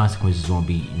the consequences won't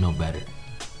be no better,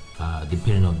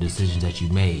 depending on the decisions that you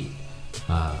made.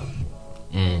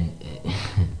 And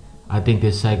I think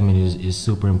this segment is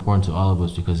super important to all of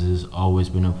us, because there's always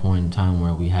been a point in time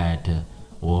where we had to,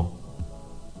 well,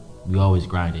 we always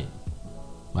grinded,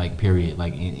 like period,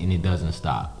 like, and it doesn't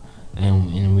stop.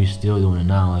 And we're still doing it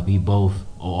now. Like we both,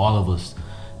 or all of us,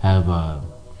 have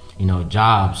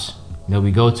jobs that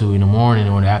we go to in the morning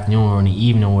or in the afternoon or in the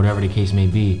evening or whatever the case may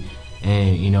be.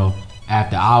 And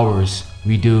after hours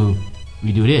we do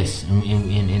this,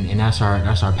 and that's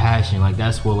our passion. Like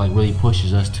that's what like really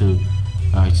pushes us to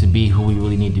be who we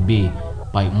really need to be,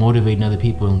 like motivating other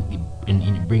people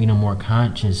and bringing them more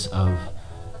conscious of,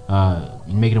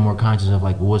 making them more conscious of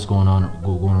like what's going on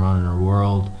in our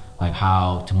world, like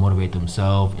how to motivate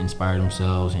themselves, inspire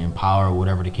themselves, and empower,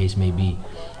 whatever the case may be,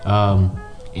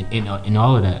 in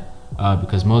all of that,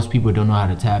 because most people don't know how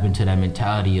to tap into that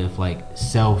mentality of like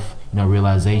self,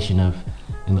 realization of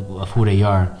who they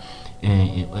are,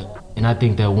 and I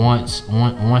think that once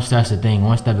that's a thing,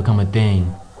 once that become a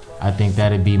thing, I think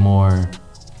that'd be more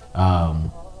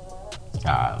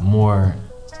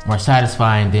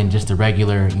satisfying than just the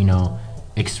regular,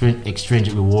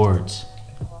 extrinsic rewards.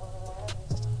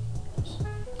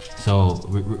 So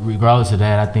regardless of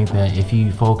that, I think that if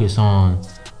you focus on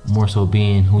more so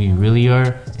being who you really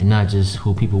are and not just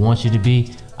who people want you to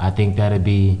be, I think that'd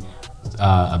be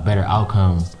a better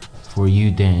outcome for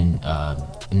you than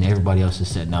and everybody else is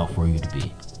setting out for you to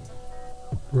be.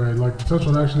 Right, like to touch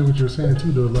on actually what you were saying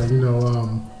too, though. Like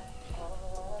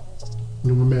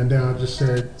my man down just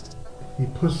said he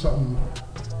put something,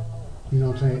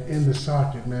 in the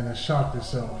socket, man, that shocked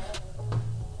itself.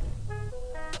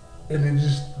 And it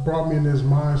just brought me in this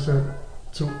mindset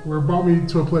it brought me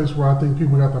to a place where I think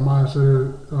people got the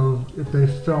mindset of if they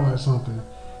fell at something,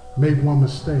 make one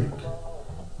mistake,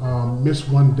 miss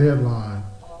one deadline,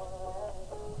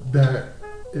 that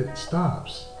it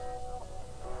stops.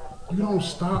 You don't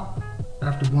stop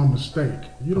after one mistake.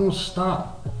 You don't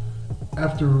stop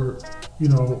after,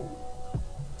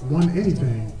 one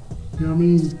anything. You know what I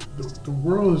mean? The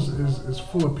world is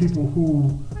full of people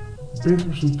who been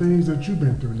through some things that you've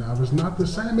been through. Now, it's not the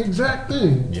same exact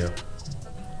thing. Yeah.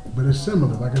 But it's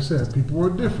similar. Like I said, people are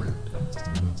different.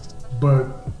 Mm-hmm.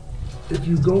 But if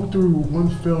you go through one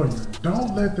failure,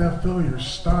 don't let that failure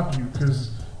stop you,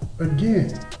 because, again,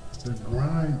 the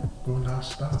grind will not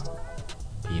stop.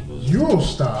 You'll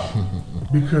stop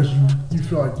because you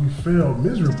feel like you failed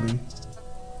miserably,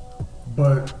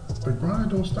 but the grind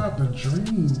don't stop. The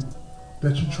dream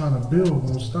that you're trying to build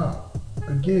won't stop.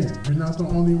 Again, you're not the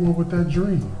only one with that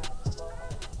dream.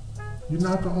 You're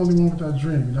not the only one with that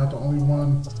dream. You're not the only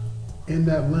one in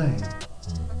that lane,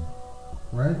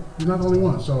 right? You're not the only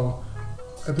one. So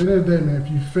at the end of the day, man, if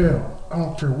you fail, I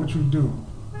don't care what you do.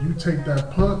 You take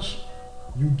that punch,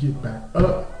 you get back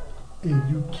up, and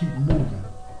you keep moving.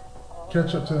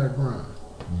 Catch up to that grind.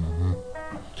 Mm-hmm.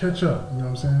 Catch up, you know what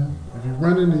I'm saying? If you're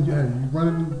running and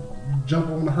you jump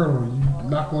on the hurdle, you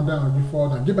knock one down, you fall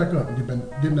down, get back up and get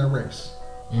in that race.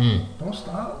 Don't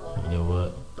stop. You know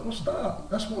what? Don't stop.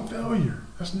 That's one failure.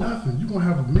 That's nothing. You're gonna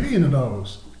have 1 million of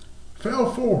those.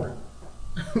 Fail forward.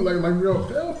 like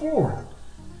fail forward.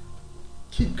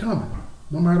 Keep coming,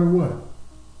 no matter what,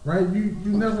 right? You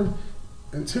never,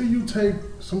 until you take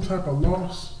some type of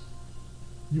loss,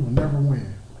 you will never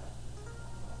win.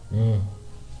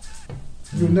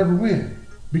 You'll never win,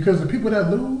 because the people that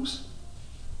lose,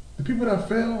 the people that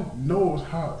fail, know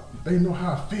how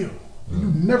it feel.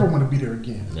 You never want to be there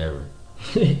again. Never.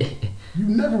 You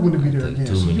never want to be there Took again.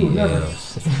 too So many you'll never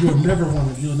L's.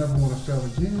 want to fail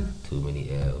again. Too many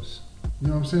L's. You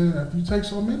know what I'm saying? After you take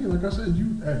so many, like I said, you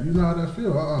know how that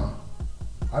feel.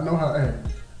 I know how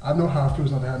it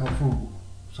feels not to have no food.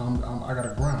 So I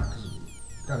gotta grind because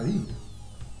I gotta eat.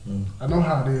 I know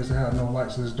how it is to have no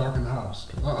lights and it's dark in the house.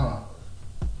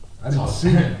 I didn't see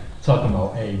it. Talking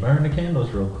about, hey, burn the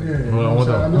candles real quick. Yeah, you know what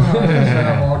I'm saying? I know how it is to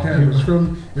have all candles.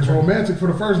 It's romantic for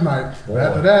the first night, but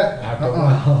after that, After a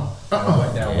while,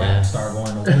 that Yeah. wax start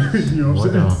going away. you know what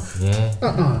I'm saying? Yeah.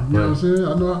 You know what I'm saying?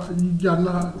 I know you gotta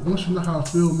know how, once you know how I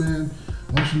feel, man.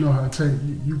 Once you know how to take,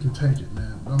 you can take it,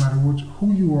 man. No matter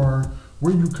who you are,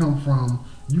 where you come from,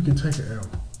 you can take an L,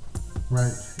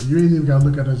 right? And you ain't even gotta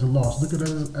look at it as a loss. Look at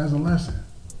it as a lesson.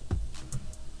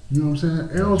 You know what I'm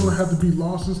saying? L's don't have to be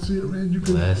losses to you, man. You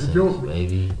can, Lessons,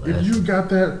 baby. if you got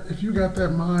that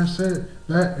mindset,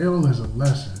 that L is a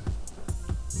lesson.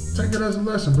 Take it as a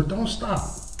lesson, but don't stop.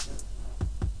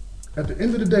 At the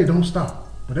end of the day, don't stop.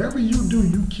 Whatever you do,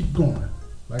 you keep going.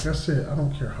 Like I said, I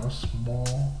don't care how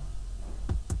small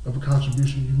of a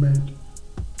contribution you make.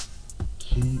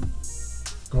 Keep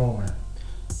going.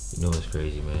 You know what's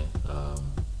crazy, man?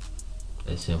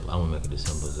 It's simple. I'm gonna make it as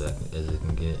simple as it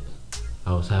can get.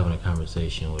 I was having a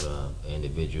conversation with an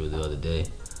individual the other day.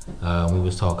 We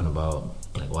was talking about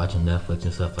like watching Netflix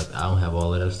and stuff like that. I don't have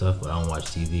all of that stuff, but I don't watch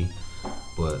TV.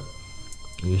 But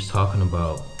we was talking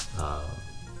about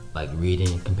like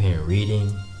comparing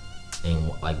reading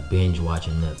and like binge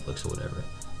watching Netflix or whatever.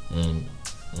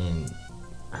 And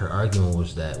her argument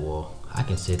was that, well, I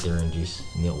can sit there and just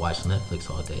watch Netflix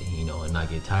all day, and not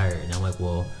get tired. And I'm like,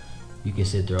 well, you can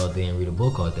sit there all day and read a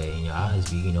book all day, and your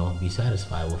eyes be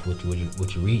satisfied with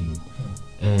what you're reading.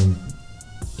 And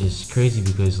it's crazy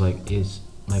because it's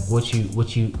like what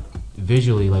you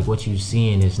visually, like what you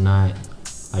seeing is not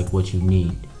like what you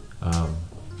need.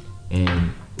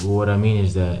 And what I mean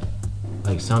is that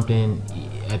like something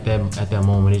at that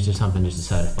moment is just something just to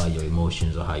satisfy your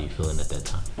emotions or how you're feeling at that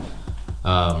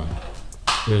time.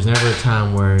 There's never a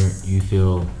time where you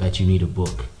feel that you need a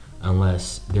book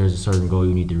unless there's a certain goal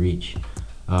you need to reach.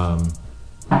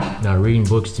 Now, reading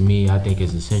books to me, I think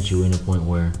is essential in a point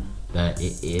where that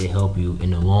it help you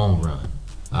in the long run.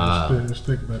 It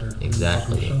stick better.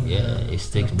 Exactly. Yeah, it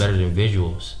sticks better than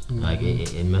visuals. Mm-hmm. Like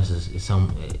it messes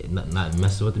not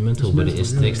messes with the mental, but it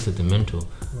sticks to the mental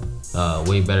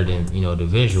way better than the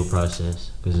visual process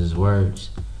because it's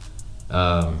words.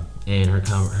 And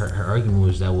her argument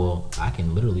was that, well, I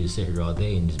can literally just sit here all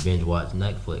day and just binge watch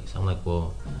Netflix. I'm like,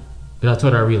 well, because I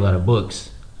told her I read a lot of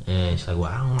books, and she's like,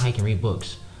 well, I don't know how you can read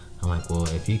books. I'm like, well,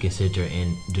 if you can sit there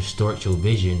and distort your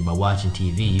vision by watching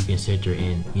TV, you can sit there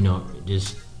and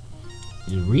just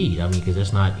read. I mean, because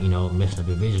that's not messing up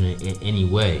your vision in any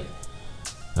way.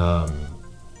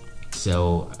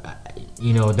 So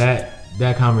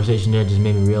that conversation there just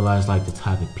made me realize like the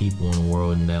type of people in the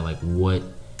world and that like what.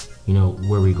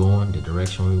 Where we going, the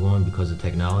direction we're going because of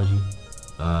technology.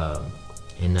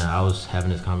 And I was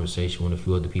having this conversation with a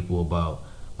few other people about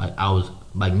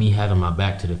me having my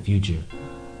back to the future.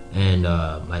 And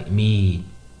me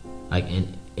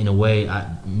in a way,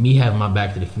 me having my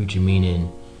back to the future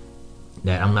meaning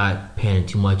that I'm not paying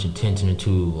too much attention to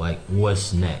like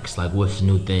what's next, like what's the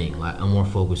new thing. Like I'm more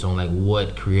focused on like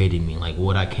what created me, like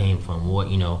what I came from, what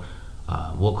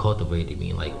cultivated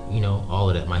me, like all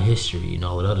of that, my history and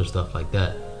all of the other stuff like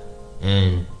that.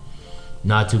 And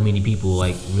not too many people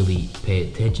like really pay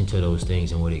attention to those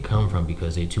things and where they come from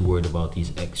because they're too worried about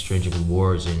these extrinsic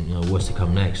rewards and what's to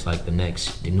come next, like the new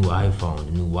iPhone,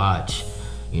 the new watch,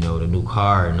 the new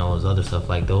car and all this other stuff.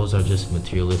 Like those are just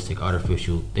materialistic,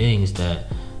 artificial things that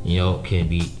can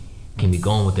be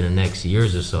gone within the next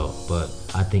years or so. But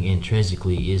I think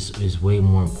intrinsically is way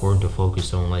more important to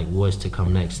focus on like what's to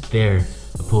come next there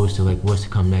opposed to like what's to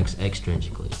come next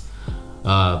extrinsically.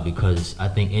 Because I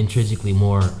think intrinsically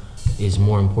more is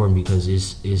more important because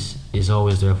it's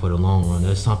always there for the long run.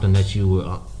 That's something that you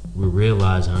will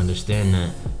realize and understand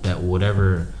that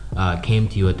whatever came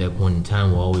to you at that point in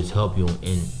time will always help you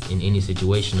in any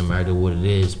situation, no matter what it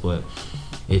is. But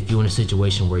if you're in a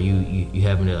situation where you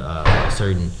having a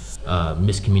certain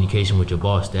miscommunication with your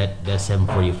boss. That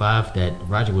 7:45 that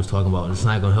Roger was talking about, it's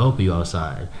not going to help you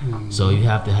outside. So you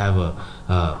have to have a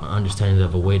understanding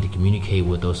of a way to communicate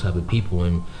with those type of people,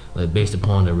 and based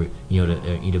upon the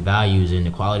values and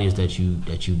the qualities that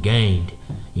you gained,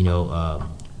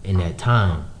 in that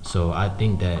time. So I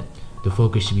think that the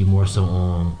focus should be more so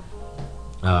on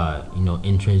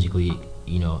intrinsically,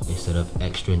 instead of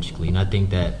extrinsically. And I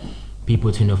think that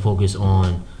people tend to focus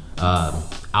on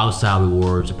outside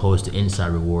rewards opposed to inside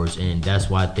rewards, and that's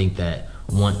why I think that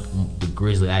the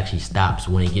Grizzly actually stops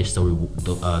when it gets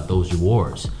those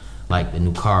rewards, like the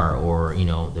new car or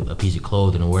a piece of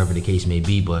clothing or whatever the case may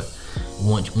be. But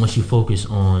once you focus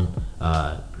on,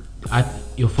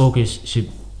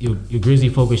 your Grizzly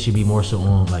focus should be more so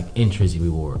on like intrinsic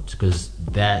rewards, because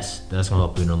that's gonna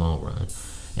help you in the long run.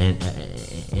 And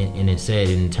it said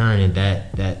in turn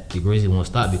that the Grizzly won't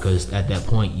stop, because at that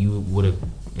point you would have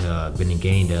been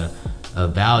gained a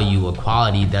value, a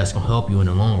quality that's gonna help you in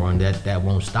the long run. That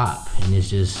won't stop, and it's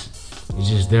just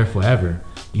there forever.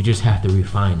 You just have to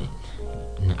refine it.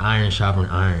 And iron sharpen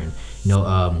iron.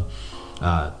 The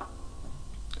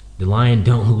lion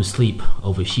don't lose sleep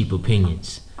over sheep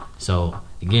opinions. So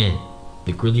again,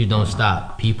 the Grizzlies don't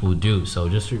stop. People do. So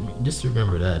just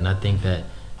remember that. And I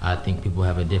think people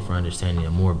have a different understanding,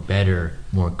 a more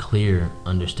clear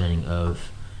understanding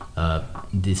of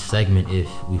this segment if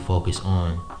we focus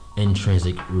on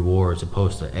intrinsic rewards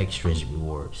opposed to extrinsic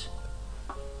rewards.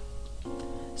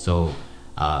 So,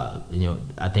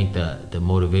 I think the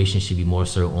motivation should be more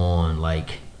so on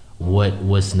like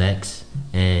what's next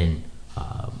and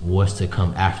what's to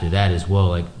come after that as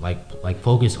well. Like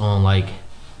focus on like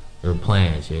your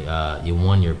plans, your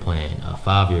 1 year plan, a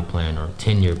 5-year plan, or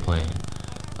 10-year plan.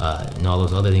 And all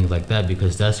those other things like that,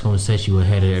 because that's going to set you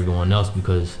ahead of everyone else,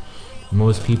 because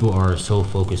most people are so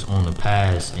focused on the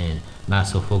past and not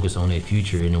so focused on their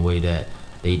future, in a way that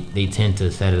they tend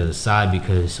to set it aside,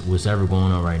 because what's ever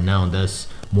going on right now, that's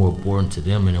more important to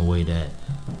them, in a way that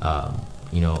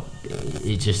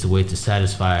it's just a way to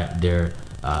satisfy their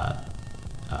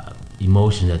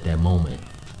emotions at that moment,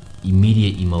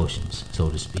 immediate emotions, so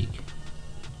to speak.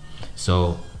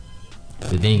 So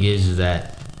the thing is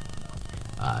that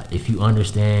if you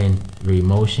understand your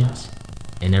emotions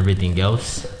and everything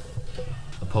else,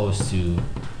 opposed to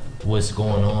what's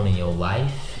going on in your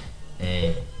life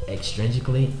and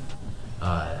extrinsically,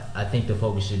 I think the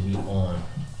focus should be on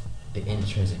the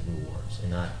intrinsic rewards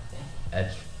and not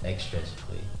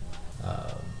extrinsically.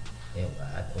 And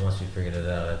once we figure that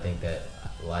out, I think that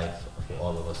life for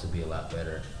all of us would be a lot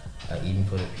better. Even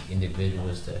for the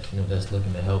individuals that's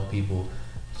looking to help people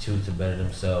to better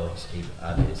themselves,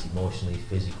 either it's emotionally,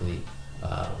 physically,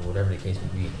 whatever the case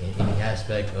may be, in any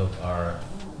aspect of our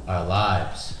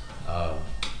lives.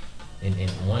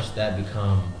 And once that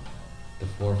become the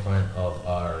forefront of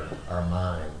our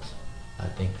minds, I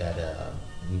think that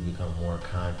we become more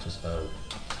conscious of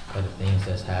the things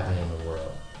that's happening in the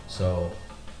world. So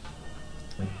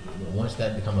once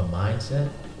that become a mindset,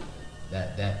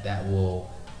 that will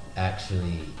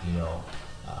actually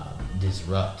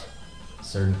disrupt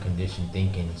certain conditioned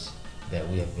thinkings that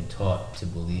we have been taught to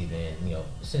believe in,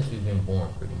 since we've been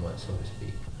born, pretty much, so to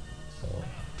speak. So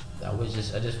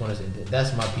I just want to say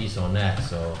that's my piece on that.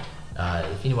 So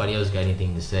if anybody else got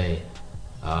anything to say,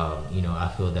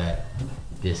 I feel that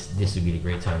this would be a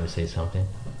great time to say something.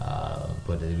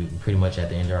 But we're pretty much at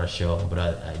the end of our show. But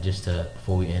I just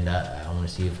before we end, I want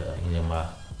to see if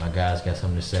my guys got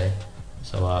something to say.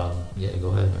 So yeah, go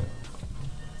ahead, man.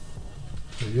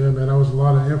 Yeah, man, that was a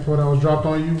lot of info that was dropped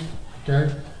on you.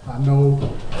 Okay, I know,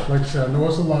 like I said, I know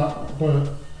it's a lot,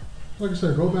 but like I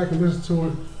said, go back and listen to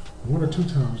it 1 or 2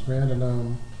 times, man,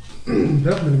 and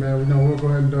definitely, man, we'll go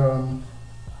ahead and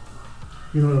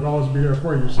it'll always be there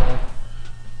for you.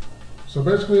 So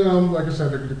basically, like I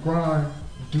said, the grind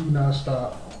do not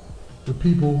stop. The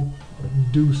people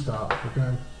do stop.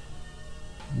 Okay,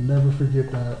 never forget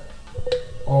that.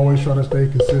 Always try to stay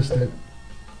consistent.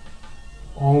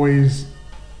 Always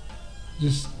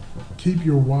just keep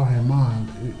your why in mind,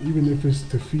 even if it's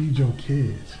to feed your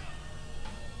kids.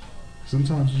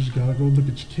 Sometimes you just gotta go look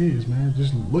at your kids, man.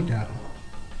 Just look at them.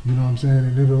 You know what I'm saying?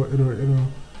 And it'll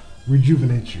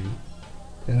rejuvenate you,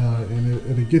 and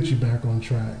it'll get you back on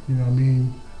track. You know what I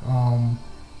mean?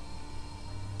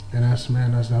 And that's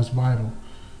vital.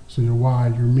 So your why,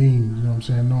 your mean. You know what I'm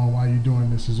saying? Knowing why you're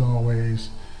doing this is always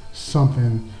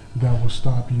something that will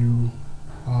stop you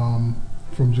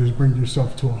from just bringing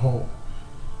yourself to a halt.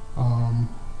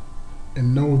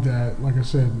 And know that, like I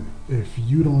said, if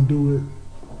you don't do it,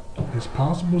 it's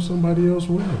possible somebody else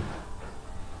will.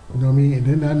 You know what I mean? And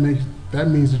then that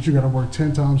means that you got to work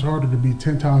 10 times harder to be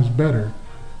 10 times better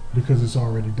because it's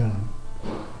already done.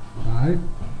 All right?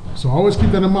 So always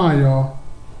keep that in mind, y'all.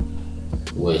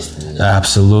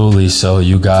 Absolutely. So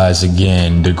you guys,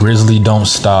 again, the Grizzly don't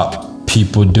stop.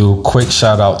 People do. Quick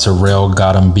shout out to Rail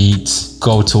Got 'em Beats.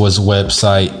 Go to his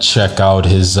website, check out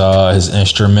his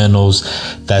instrumentals.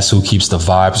 That's who keeps the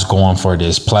vibes going for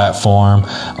this platform.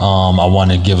 I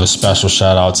want to give a special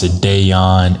shout out to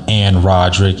Dayon and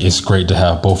Roderick. It's great to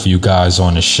have both of you guys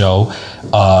on the show.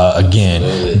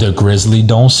 Again, the Grizzly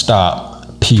don't stop.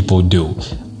 People do.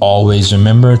 Always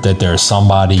remember that there's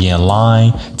somebody in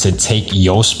line to take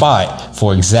your spot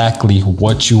for exactly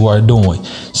what you are doing.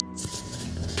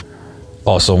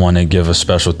 Also want to give a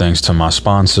special thanks to my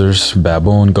sponsors,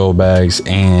 Baboon Go Bags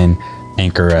and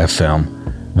Anchor FM.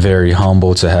 Very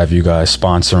humble to have you guys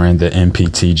sponsoring the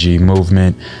MPTG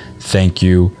movement. Thank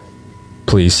you.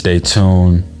 Please stay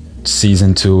tuned.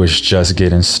 Season 2 is just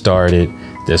getting started.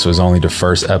 This was only the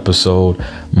first episode.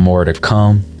 More to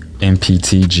come.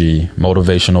 MPTG,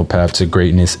 Motivational Path to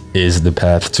Greatness, is the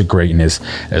path to greatness.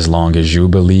 As long as you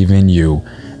believe in you,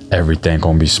 everything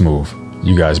gonna be smooth.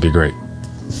 You guys be great.